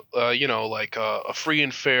about, a free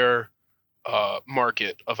and fair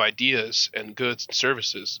market of ideas and goods and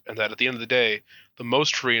services. And that at the end of the day, the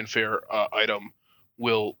most free and fair item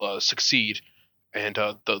will succeed. And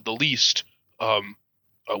the least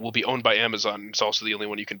will be owned by Amazon. It's also the only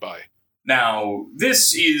one you can buy. Now,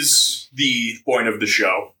 this is the point of the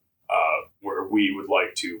show where we would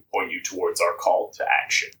like to point you towards our call to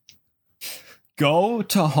action. Go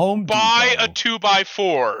to Home Depot. Buy a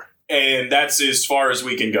 2x4. And that's as far as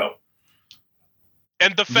we can go.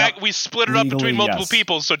 And the fact we split it up between multiple yes.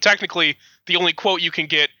 people, so technically the only quote you can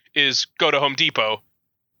get is go to Home Depot.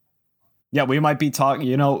 Yeah, we might be talking,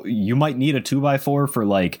 you might need a 2x4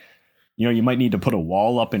 for you might need to put a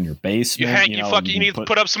wall up in your basement. You need to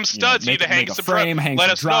put up some studs. You need to hang some frame.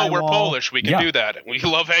 Let us know. We're Polish. We can do that. We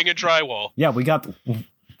love hanging drywall. Yeah, we got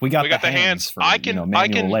the hands for I can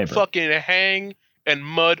labor. fucking hang and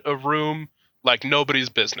mud a room like nobody's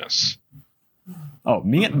business. Oh,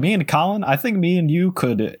 me and Colin, I think me and you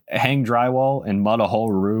could hang drywall and mud a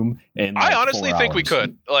whole room in I honestly think we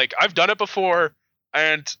could. I've done it before,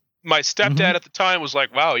 and my stepdad at the time was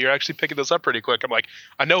like, wow, you're actually picking this up pretty quick. I'm like,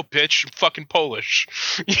 I know, bitch, I'm fucking Polish.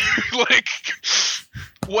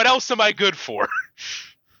 What else am I good for?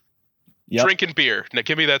 Yep. Drinking beer. Now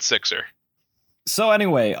give me that sixer. So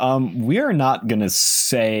anyway, we're not going to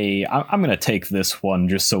say, I'm going to take this one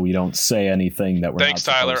just so we don't say anything that we're Thanks,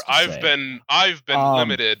 not Tyler. supposed to say. I've been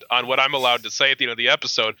limited on what I'm allowed to say at the end of the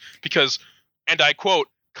episode because, and I quote,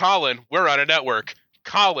 Colin, we're on a network.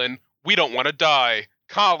 Colin, we don't want to die.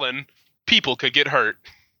 Colin, people could get hurt.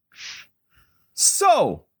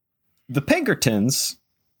 So, the Pinkertons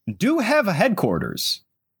do have a headquarters.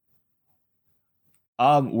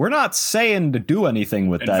 We're not saying to do anything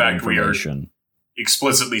with that information.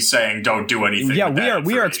 Explicitly saying don't do anything. Yeah,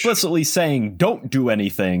 we are explicitly saying don't do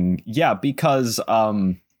anything. Yeah, because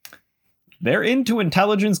they're into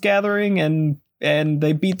intelligence gathering and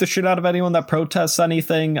they beat the shit out of anyone that protests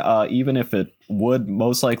anything, even if it would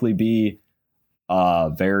most likely be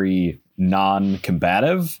very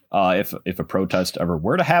non-combative if a protest ever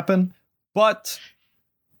were to happen. But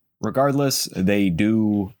regardless, they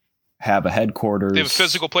do have a headquarters. They have a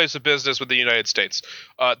physical place of business with the United States.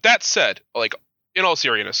 That said, in all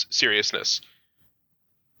seriousness,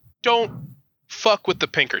 don't fuck with the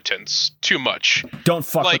Pinkertons too much. Don't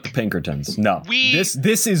fuck with the Pinkertons. No.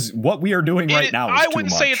 This is what we are doing right now. I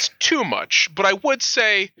wouldn't say it's too much, but I would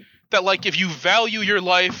say that if you value your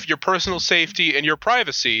life, your personal safety, and your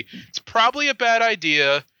privacy, it's probably a bad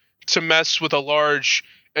idea to mess with a large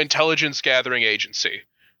intelligence gathering agency.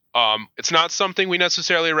 It's not something we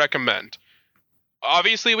necessarily recommend.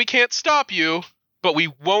 Obviously, we can't stop you, but we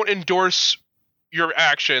won't endorse your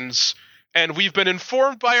actions. And we've been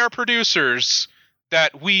informed by our producers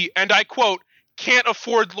that we, and I quote, can't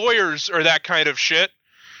afford lawyers or that kind of shit.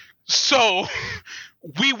 So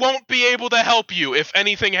we won't be able to help you if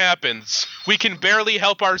anything happens. We can barely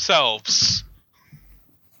help ourselves.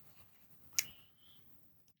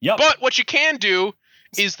 Yep. But what you can do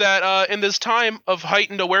is that in this time of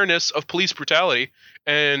heightened awareness of police brutality,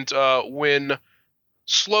 and when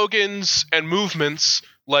slogans and movements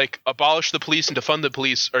like abolish the police and defund the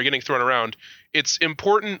police are getting thrown around, it's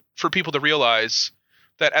important for people to realize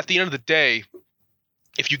that at the end of the day,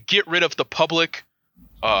 if you get rid of the public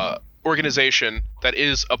organization that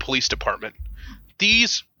is a police department,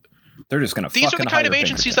 these are the kind of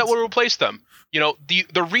agencies that will replace them. You know,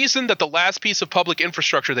 the reason that the last piece of public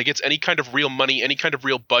infrastructure that gets any kind of real money, any kind of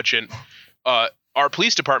real budget, are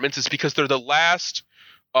police departments is because they're the last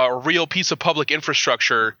real piece of public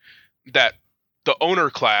infrastructure that the owner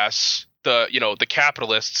class, the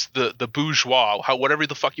capitalists, the bourgeois, whatever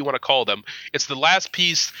the fuck you want to call them, it's the last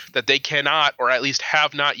piece that they cannot, or at least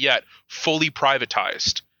have not yet, fully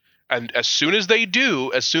privatized. And as soon as they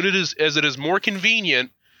do, as soon as it is more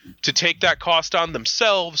convenient to take that cost on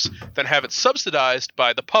themselves than have it subsidized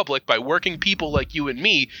by the public, by working people like you and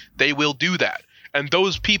me, they will do that. And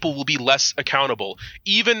those people will be less accountable.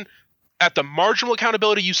 Even at the marginal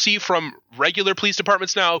accountability you see from regular police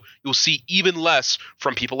departments now, you'll see even less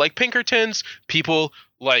from people like Pinkertons, people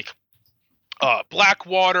like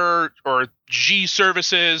Blackwater or G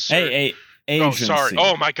Services. Agency. Oh, sorry.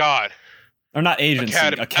 Oh, my God. Or not agency.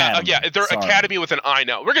 Academy. Yeah, they're Academy with an I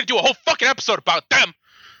now. We're going to do a whole fucking episode about them.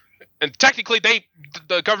 And technically,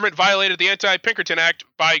 the government violated the Anti-Pinkerton Act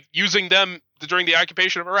by using them during the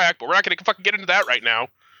occupation of Iraq, but we're not going to fucking get into that right now.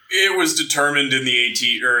 It was determined in the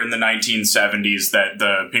 1970s that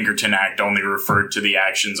the Pinkerton Act only referred to the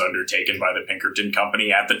actions undertaken by the Pinkerton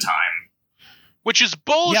Company at the time. Which is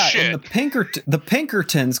bullshit. Yeah, and the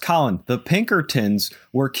Pinkertons, Colin, the Pinkertons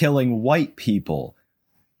were killing white people.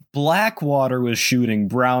 Blackwater was shooting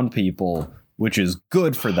brown people, which is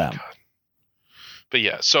good for them. God. But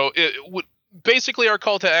yeah, so basically our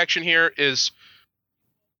call to action here is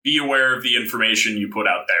be aware of the information you put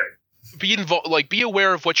out there. Be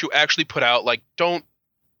aware of what you actually put out. Like, don't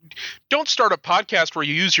start a podcast where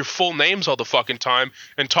you use your full names all the fucking time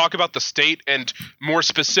and talk about the state and more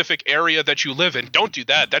specific area that you live in. Don't do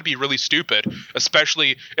that. That'd be really stupid,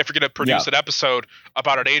 especially if you're going to produce an episode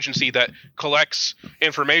about an agency that collects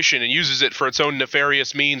information and uses it for its own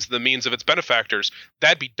nefarious means, the means of its benefactors.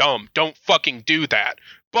 That'd be dumb. Don't fucking do that.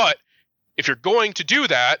 But if you're going to do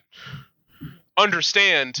that,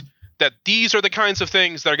 understand that these are the kinds of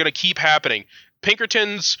things that are going to keep happening.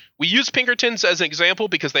 Pinkertons, we use Pinkertons as an example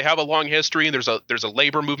because they have a long history and there's a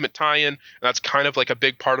labor movement tie-in, and that's kind of like a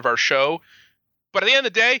big part of our show. But at the end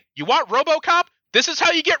of the day, you want RoboCop? This is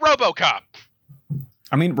how you get RoboCop.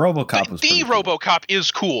 I mean, RoboCop was the cool. RoboCop is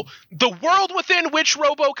cool. The world within which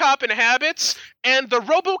RoboCop inhabits and the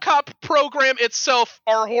RoboCop program itself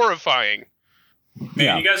are horrifying.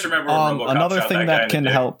 Man, you guys remember when RoboCop another shot thing that can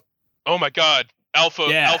help. Oh my God.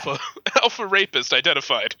 Alpha rapist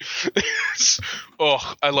identified.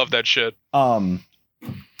 Oh, I love that shit.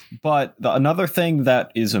 But another thing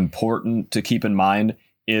that is important to keep in mind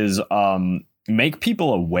is make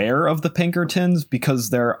people aware of the Pinkertons, because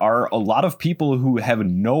there are a lot of people who have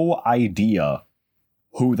no idea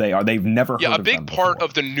who they are. They've never heard of them. A big part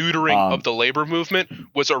of the neutering of the labor movement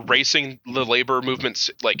was erasing the labor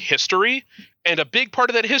movement's history, and a big part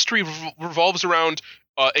of that history revolves around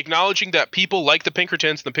acknowledging that people like the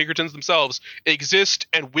Pinkertons and the Pinkertons themselves exist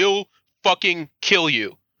and will fucking kill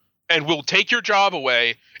you and will take your job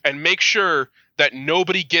away and make sure that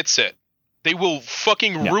nobody gets it. They will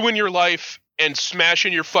fucking ruin your life and smash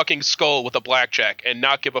in your fucking skull with a blackjack and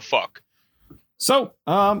not give a fuck. So,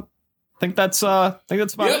 I think that's about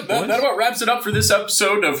it. That about wraps it up for this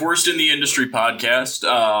episode of Worst in the Industry podcast.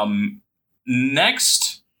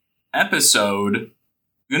 Next episode,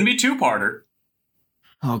 going to be a two-parter.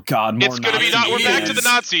 Oh God, more it's going to be we're back to the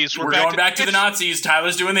Nazis. We're going back to the Nazis.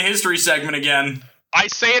 Tyler's doing the history segment again. I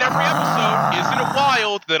say it every episode. Isn't it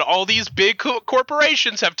wild that all these big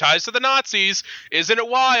corporations have ties to the Nazis? Isn't it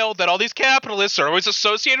wild that all these capitalists are always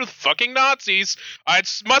associated with fucking Nazis?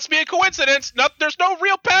 It must be a coincidence. There's no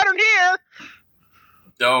real pattern here.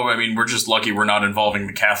 Oh, I mean, we're just lucky we're not involving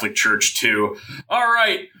the Catholic Church, too. All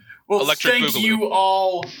right. Well, thank you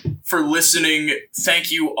all for listening. Thank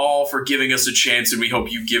you all for giving us a chance, and we hope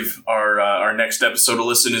you give our next episode a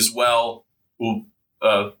listen as well. Well,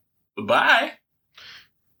 bye.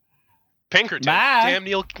 Pinkerton. Bye. Damn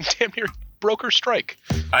near broker strike.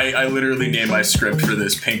 I literally named my script for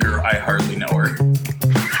this Pinker. I hardly know her.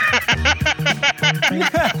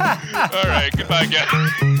 All right, goodbye,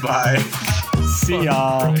 guys. Bye. See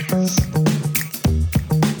y'all.